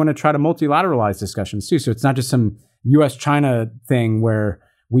issues, you want to try to multilateralize discussions too. So it's not just some US-China thing where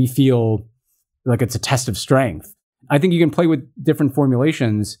we feel like it's a test of strength. I think you can play with different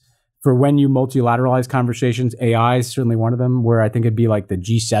formulations for when you multilateralize conversations. AI is certainly one of them, where I think it'd be like the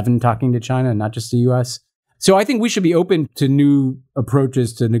G7 talking to China, not just the US. So I think we should be open to new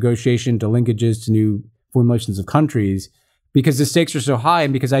approaches to negotiation, to linkages, to new formulations of countries, because the stakes are so high,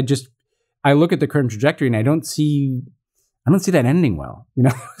 and because I look at the current trajectory and I don't see that ending well.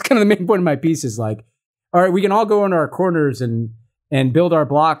 It's kind of the main point of my piece is like, all right, we can all go into our corners and build our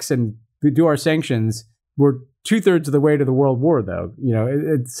blocks and do our sanctions. We're 2/3 of the way to the world war, though.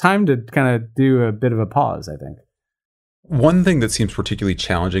 It's time to kind of do a bit of a pause, I think. One thing that seems particularly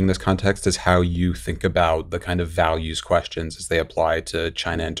challenging in this context is how you think about the kind of values questions as they apply to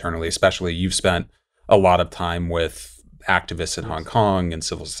China internally. Especially, you've spent a lot of time with activists in Hong Kong and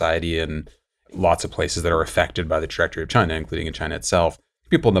civil society and lots of places that are affected by the trajectory of China, including in China itself.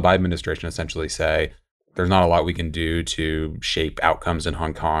 People in the Biden administration essentially say there's not a lot we can do to shape outcomes in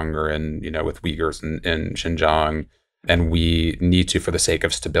Hong Kong or with Uyghurs in Xinjiang. And we need to, for the sake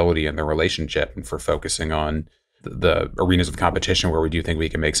of stability in the relationship and for focusing on the arenas of competition where we do think we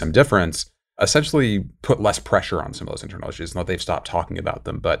can make some difference, essentially put less pressure on some of those internal issues. Not they've stopped talking about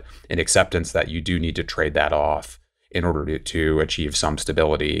them, but an acceptance that you do need to trade that off in order to achieve some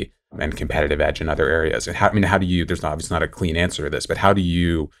stability and competitive edge in other areas. And how do you, there's obviously not a clean answer to this, but how do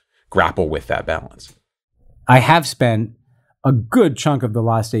you grapple with that balance? I have spent a good chunk of the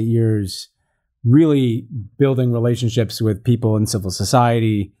last 8 years really building relationships with people in civil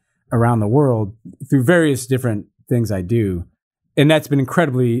society around the world through various different things I do. And that's been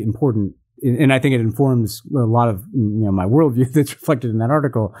incredibly important. And I think it informs a lot of my worldview that's reflected in that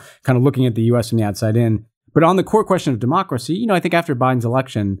article, kind of looking at the US from the outside in. But on the core question of democracy, I think after Biden's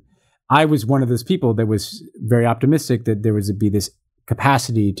election, I was one of those people that was very optimistic that there was to be this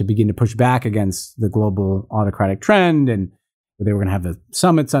capacity to begin to push back against the global autocratic trend, and they were going to have the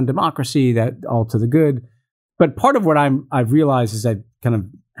summits on democracy, that all to the good. But part of what I've realized is I kind of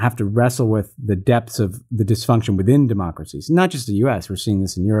have to wrestle with the depths of the dysfunction within democracies, not just the US. We're seeing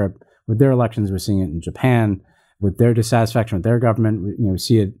this in Europe with their elections. We're seeing it in Japan with their dissatisfaction with their government. We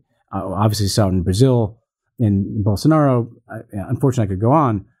see it, obviously saw it in Brazil, in Bolsonaro. Unfortunately, I could go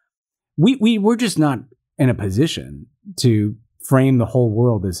on. We're just not in a position to frame the whole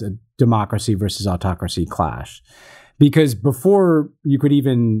world as a democracy versus autocracy clash. Because before you could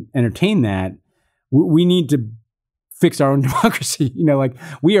even entertain that, we need to fix our own democracy.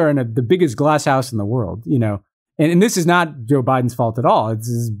 We are in the biggest glass house in the world, and this is not Joe Biden's fault at all.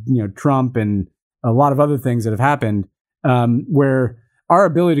 It's Trump and a lot of other things that have happened, where our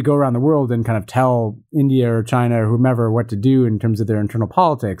ability to go around the world and kind of tell India or China or whomever what to do in terms of their internal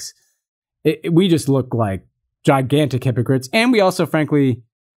politics, we just look like gigantic hypocrites. And we also, frankly,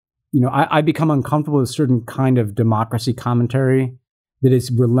 I become uncomfortable with a certain kind of democracy commentary that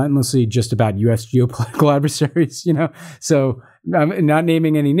is relentlessly just about U.S. geopolitical adversaries, So I'm not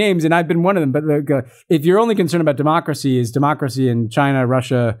naming any names, and I've been one of them. But if you're only concerned about democracy, is democracy in China,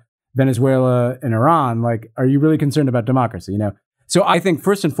 Russia, Venezuela, and Iran, are you really concerned about democracy, So I think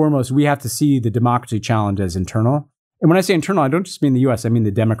first and foremost, we have to see the democracy challenge as internal. And when I say internal, I don't just mean the U.S., I mean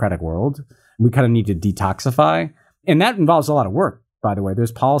the democratic world. We kind of need to detoxify. And that involves a lot of work, by the way.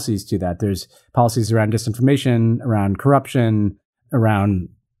 There's policies to that. There's policies around disinformation, around corruption, around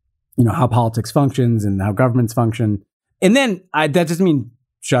how politics functions and how governments function. And then that doesn't mean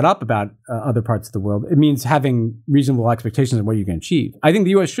shut up about other parts of the world. It means having reasonable expectations of what you can achieve. I think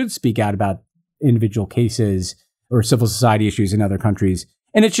the U.S. should speak out about individual cases or civil society issues in other countries.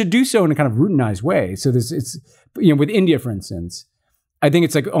 And it should do so in a kind of routinized way. So it's with India, for instance, I think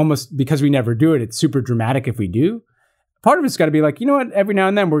it's almost because we never do it, it's super dramatic if we do. Part of it's got to be every now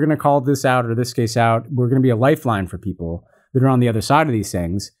and then we're going to call this out or this case out. We're going to be a lifeline for people that are on the other side of these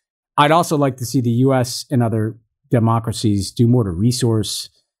things. I'd also like to see the U.S. and other democracies do more to resource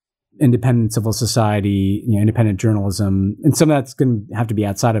independent civil society, independent journalism. And some of that's going to have to be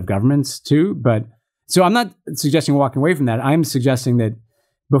outside of governments too. But so I'm not suggesting walking away from that. I'm suggesting that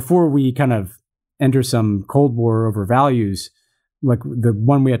before we kind of enter some Cold War over values, the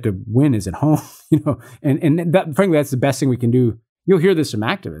one we have to win is at home, and that, frankly, that's the best thing we can do. You'll hear this from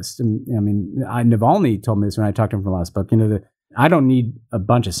activists. And Navalny told me this when I talked to him for the last book, I don't need a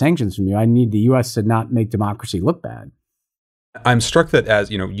bunch of sanctions from you. I need the U.S. to not make democracy look bad. I'm struck that as,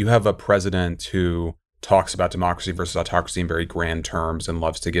 you have a president who talks about democracy versus autocracy in very grand terms and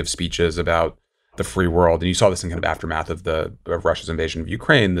loves to give speeches about the free world. And you saw this in kind of aftermath of Russia's invasion of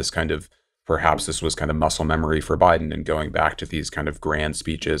Ukraine, perhaps this was kind of muscle memory for Biden and going back to these kind of grand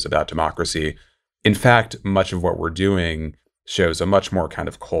speeches about democracy. In fact, much of what we're doing shows a much more kind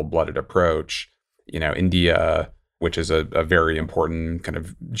of cold-blooded approach. India which is a very important kind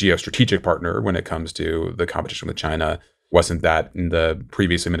of geostrategic partner when it comes to the competition with China. Wasn't that in the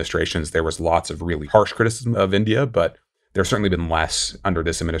previous administrations, there was lots of really harsh criticism of India, but there's certainly been less under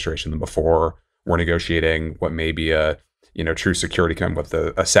this administration than before. We're negotiating what may be a true security commitment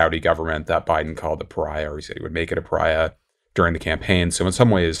with a Saudi government that Biden called a pariah, or he said he would make it a pariah during the campaign. So in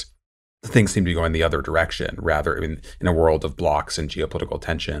some ways, things seem to be going the other direction. Rather, in a world of blocks and geopolitical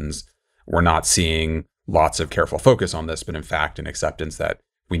tensions, we're not seeing lots of careful focus on this, but in fact, an acceptance that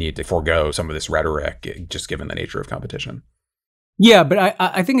we need to forego some of this rhetoric, just given the nature of competition. Yeah, but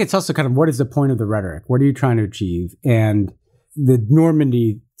I think it's also kind of, what is the point of the rhetoric? What are you trying to achieve? And the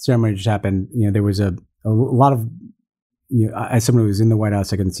Normandy ceremony just happened. There was a lot of, as someone who was in the White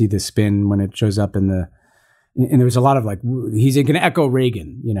House, I can see the spin when it shows up and there was a lot of like, he's going to echo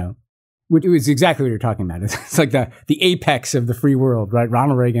Reagan, which was exactly what you're talking about. It's like the apex of the free world, right?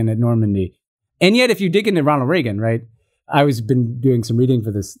 Ronald Reagan at Normandy. And yet, if you dig into Ronald Reagan, right, I was been doing some reading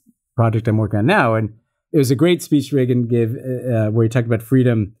for this project I'm working on now, and it was a great speech Reagan gave where he talked about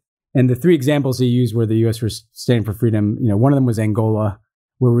freedom. And the three examples he used where the U.S. was standing for freedom, one of them was Angola,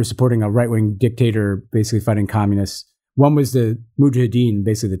 where we were supporting a right-wing dictator basically fighting communists. One was the Mujahideen,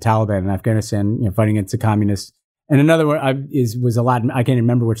 basically the Taliban in Afghanistan, fighting against the communists. And another one was a Latin, I can't even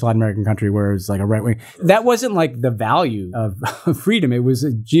remember which Latin American country where it was like a right wing. That wasn't like the value of freedom. It was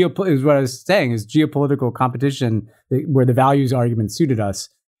what I was saying is geopolitical competition where the values argument suited us.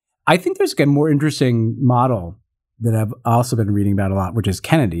 I think there's a more interesting model that I've also been reading about a lot, which is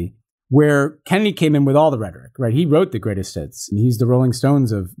Kennedy, where Kennedy came in with all the rhetoric, right? He wrote the greatest hits. He's the Rolling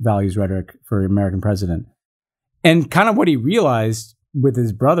Stones of values rhetoric for American president. And kind of what he realized with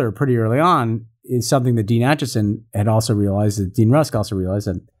his brother pretty early on is something that Dean Acheson had also realized, that Dean Rusk also realized,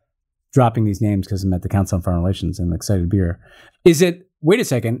 and dropping these names because I'm at the Council on Foreign Relations and I'm excited to be here, is that, wait a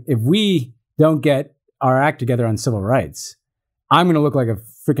second, if we don't get our act together on civil rights, I'm going to look like a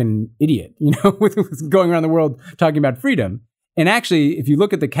freaking idiot, with going around the world talking about freedom. And actually, if you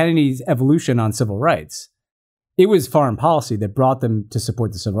look at the Kennedy's evolution on civil rights, it was foreign policy that brought them to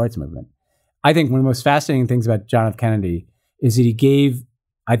support the civil rights movement. I think one of the most fascinating things about John F. Kennedy is that he gave,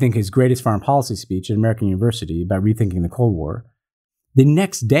 I think, his greatest foreign policy speech at American University about rethinking the Cold War. The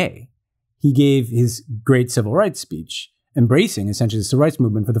next day, he gave his great civil rights speech, embracing essentially the civil rights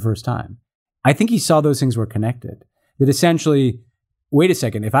movement for the first time. I think he saw those things were connected. That essentially, wait a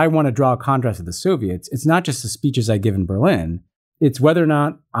second, if I want to draw a contrast with the Soviets, it's not just the speeches I give in Berlin, it's whether or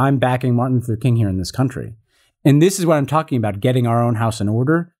not I'm backing Martin Luther King here in this country. And this is what I'm talking about, getting our own house in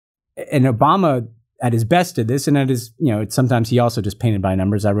order. And Obama, at his best, did this, and at his, sometimes he also just painted by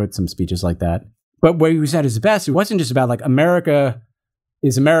numbers. I wrote some speeches like that. But where he was at his best, it wasn't just about like America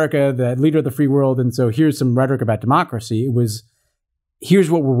is America, the leader of the free world, and so here's some rhetoric about democracy. It was,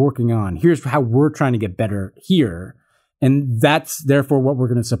 here's what we're working on. Here's how we're trying to get better here. And that's therefore what we're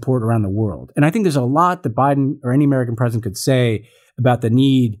going to support around the world. And I think there's a lot that Biden or any American president could say about the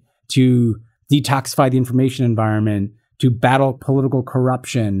need to detoxify the information environment, to battle political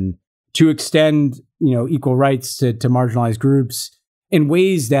corruption, to extend, equal rights to marginalized groups in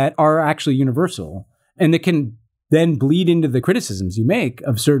ways that are actually universal and that can then bleed into the criticisms you make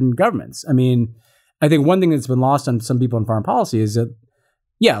of certain governments. I mean, I think one thing that's been lost on some people in foreign policy is that,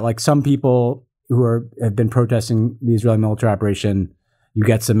 like some people who have been protesting the Israeli military operation, you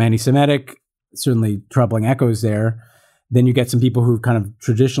get some anti-Semitic, certainly troubling echoes there. Then you get some people who've kind of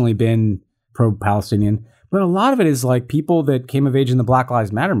traditionally been pro-Palestinian. But a lot of it is like people that came of age in the Black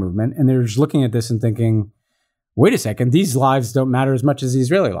Lives Matter movement, and they're just looking at this and thinking, wait a second, these lives don't matter as much as the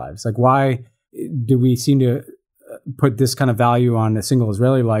Israeli lives. Like, why do we seem to put this kind of value on a single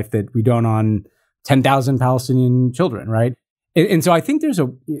Israeli life that we don't on 10,000 Palestinian children, right? And so I think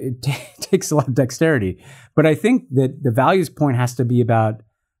it takes a lot of dexterity. But I think that the values point has to be about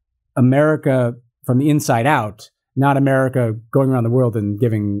America from the inside out, not America going around the world and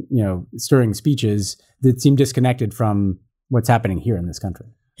giving, stirring speeches that seem disconnected from what's happening here in this country.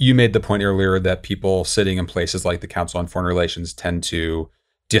 You made the point earlier that people sitting in places like the Council on Foreign Relations tend to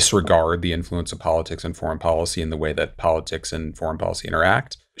disregard the influence of politics and foreign policy in the way that politics and foreign policy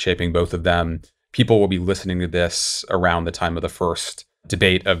interact, shaping both of them. People will be listening to this around the time of the first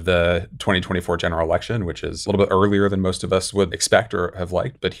debate of the 2024 general election, which is a little bit earlier than most of us would expect or have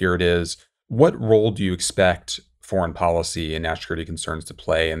liked, but here it is. What role do you expect foreign policy and national security concerns to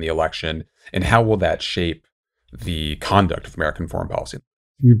play in the election, and how will that shape the conduct of American foreign policy?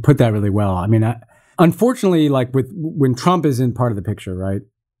 You put that really well. I mean, unfortunately, like when Trump is in part of the picture, right?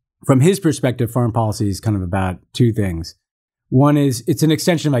 From his perspective, foreign policy is kind of about two things. One is it's an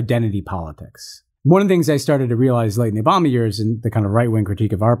extension of identity politics. One of the things I started to realize late in the Obama years and the kind of right-wing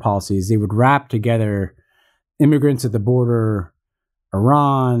critique of our policies, they would wrap together immigrants at the border,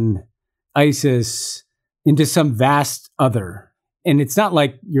 Iran, ISIS, into some vast other. And it's not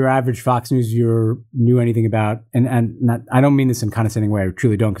like your average Fox News viewer knew anything about, and not, I don't mean this in a condescending way, I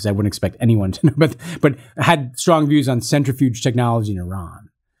truly don't, because I wouldn't expect anyone to know, but had strong views on centrifuge technology in Iran.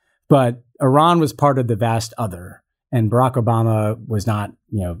 But Iran was part of the vast other, and Barack Obama was not,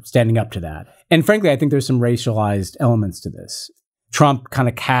 standing up to that. And frankly, I think there's some racialized elements to this. Trump kind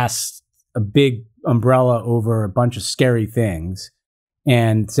of casts a big umbrella over a bunch of scary things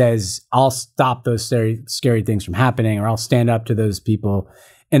and says, I'll stop those scary things from happening, or I'll stand up to those people.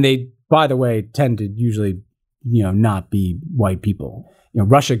 And they, by the way, tend to usually, not be white people.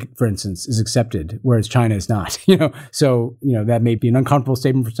 Russia, for instance, is accepted, whereas China is not, So, that may be an uncomfortable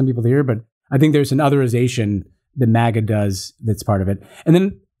statement for some people to hear, but I think there's an otherization that MAGA does that's part of it. And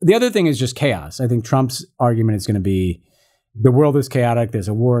then the other thing is just chaos. I think Trump's argument is going to be, the world is chaotic. There's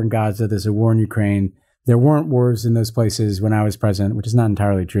a war in Gaza. There's a war in Ukraine. There weren't wars in those places when I was president, which is not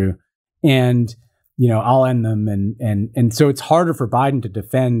entirely true. And, I'll end them. And so it's harder for Biden to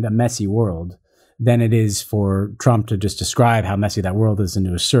defend a messy world than it is for Trump to just describe how messy that world is and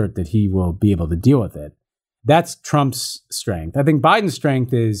to assert that he will be able to deal with it. That's Trump's strength. I think Biden's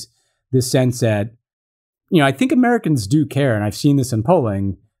strength is this sense that, I think Americans do care. And I've seen this in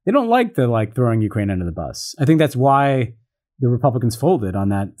polling. They don't like the throwing Ukraine under the bus. I think that's why the Republicans folded on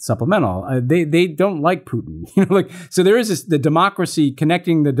that supplemental. They don't like Putin. So there is the democracy,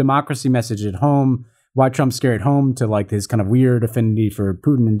 connecting the democracy message at home, why Trump's scared home, to his kind of weird affinity for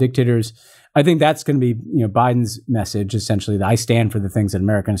Putin and dictators. I think that's going to be, Biden's message, essentially, that I stand for the things that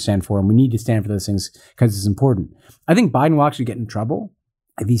Americans stand for, and we need to stand for those things because it's important. I think Biden will actually get in trouble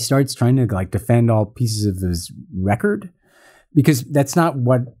if he starts trying to defend all pieces of his record, because that's not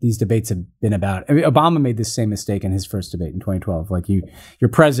what these debates have been about. I mean, Obama made this same mistake in his first debate in 2012. You're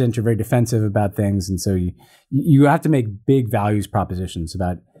president, you're very defensive about things. And so you have to make big values propositions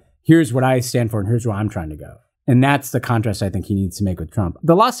about, here's what I stand for and here's where I'm trying to go. And that's the contrast I think he needs to make with Trump.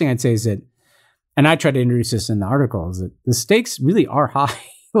 The last thing I'd say is that, and I try to introduce this in the article, is that the stakes really are high.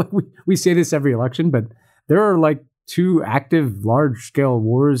 We say this every election, but there are 2 active large-scale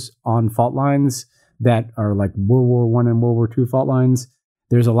wars on fault lines that are World War I and World War II fault lines.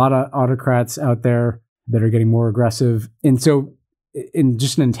 There's a lot of autocrats out there that are getting more aggressive. And so in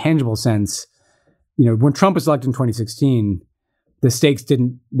just an intangible sense, when Trump was elected in 2016, the stakes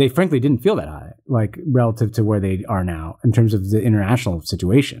frankly didn't feel that high, relative to where they are now in terms of the international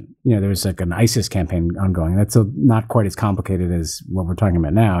situation. There's an ISIS campaign ongoing. That's not quite as complicated as what we're talking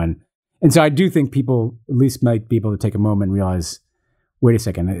about now. And so I do think people at least might be able to take a moment and realize, wait a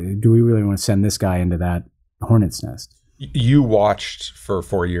second, do we really want to send this guy into that hornet's nest? You watched for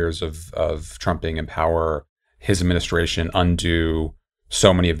 4 years of Trump being in power, his administration undo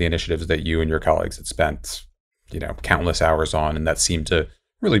so many of the initiatives that you and your colleagues had spent, countless hours on, and that seemed to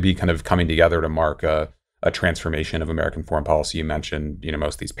really be kind of coming together to mark a transformation of American foreign policy. You mentioned,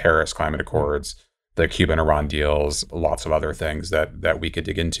 most of these Paris climate accords, the Cuban-Iran deals, lots of other things that we could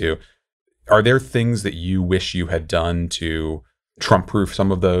dig into. Are there things that you wish you had done to Trump-proof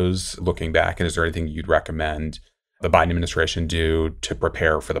some of those looking back? And is there anything you'd recommend the Biden administration do to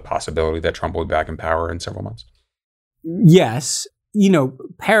prepare for the possibility that Trump will be back in power in several months? Yes.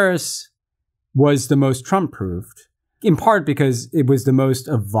 Paris was the most Trump-proofed, in part because it was the most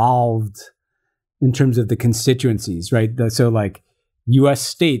evolved in terms of the constituencies, right? So U.S.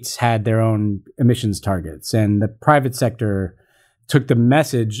 states had their own emissions targets, and the private sector took the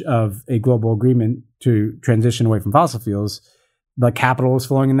message of a global agreement to transition away from fossil fuels. The capital was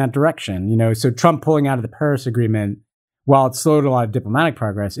flowing in that direction, So Trump pulling out of the Paris Agreement, while it slowed a lot of diplomatic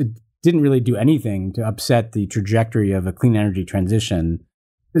progress, it didn't really do anything to upset the trajectory of a clean energy transition.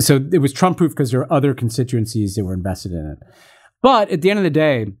 So it was Trump-proof because there are other constituencies that were invested in it. But at the end of the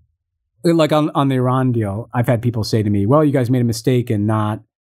day, on the Iran deal, I've had people say to me, well, you guys made a mistake in not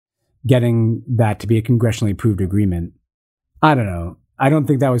getting that to be a congressionally approved agreement. I don't know. I don't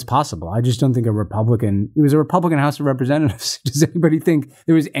think that was possible. I just don't think it was a Republican House of Representatives. Does anybody think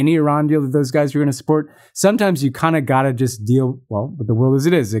there was any Iran deal that those guys were going to support? Sometimes you kind of got to just deal, with the world as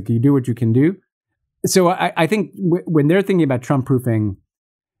it is. You do what you can do. So I think when they're thinking about Trump-proofing,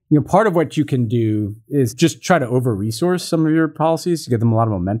 part of what you can do is just try to over-resource some of your policies to give them a lot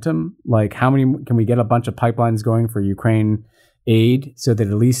of momentum. How many can we get a bunch of pipelines going for Ukraine aid so that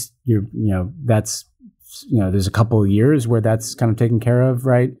at least that's there's a couple of years where that's kind of taken care of,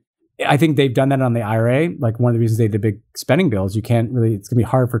 right? I think they've done that on the IRA. One of the reasons they did big spending bills, it's going to be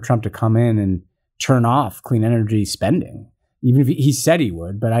hard for Trump to come in and turn off clean energy spending, even if he said he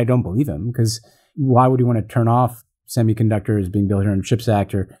would, but I don't believe him, because why would he want to turn off semiconductors being built here in the CHIPS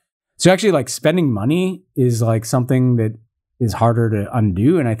Act? So actually, like, spending money is like something that is harder to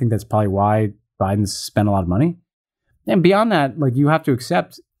undo. And I think that's probably why Biden's spent a lot of money. And beyond that, like, you have to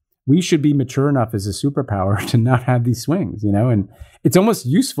accept we should be mature enough as a superpower to not have these swings, you know? And it's almost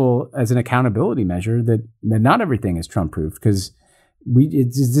useful as an accountability measure that not everything is Trump-proof, because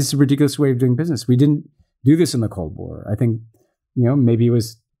this is a ridiculous way of doing business. We didn't do this in the Cold War. I think, you know, maybe it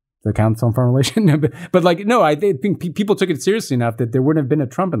was the Council on Foreign Relations, but like, no, I think people took it seriously enough that there wouldn't have been a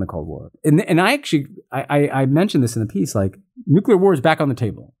Trump in the Cold War. And I actually, I mentioned this in the piece, like, nuclear war is back on the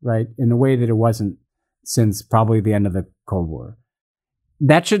table, right? In a way that it wasn't since probably the end of the Cold War.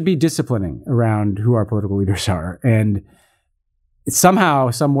 That should be disciplining around who our political leaders are. And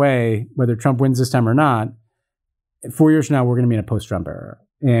somehow, some way, whether Trump wins this time or not, 4 years from now, we're going to be in a post-Trump era.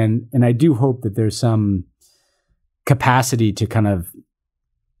 And I do hope that there's some capacity to kind of,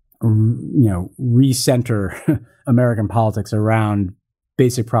 you know, recenter American politics around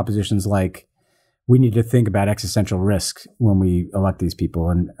basic propositions like we need to think about existential risk when we elect these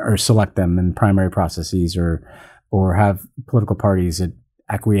people or select them in primary processes or have political parties that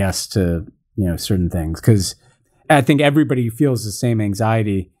acquiesce to, you know, certain things. Because I think everybody feels the same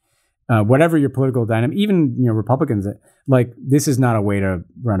anxiety, whatever your political dynamic, even, you know, Republicans, like, this is not a way to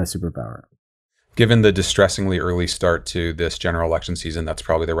run a superpower. Given the distressingly early start to this general election season, that's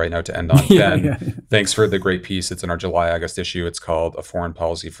probably the right note to end on. Ben, thanks for the great piece. It's in our July-August issue. It's called A Foreign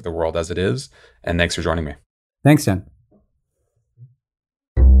Policy for the World as It Is. And thanks for joining me. Thanks, Dan.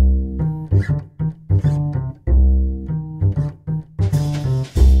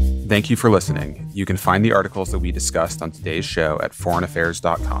 Thank you for listening. You can find the articles that we discussed on today's show at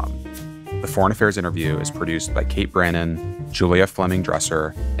foreignaffairs.com. The Foreign Affairs interview is produced by Kate Brannon, Julia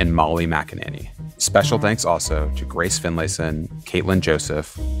Fleming-Dresser, and Molly McEnany. Special thanks also to Grace Finlayson, Caitlin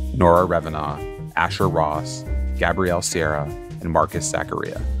Joseph, Nora Revenaugh, Asher Ross, Gabrielle Sierra, and Marcus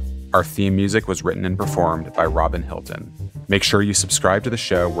Zachariah. Our theme music was written and performed by Robin Hilton. Make sure you subscribe to the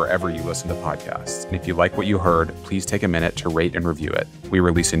show wherever you listen to podcasts. And if you like what you heard, please take a minute to rate and review it. We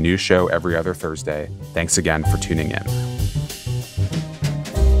release a new show every other Thursday. Thanks again for tuning in.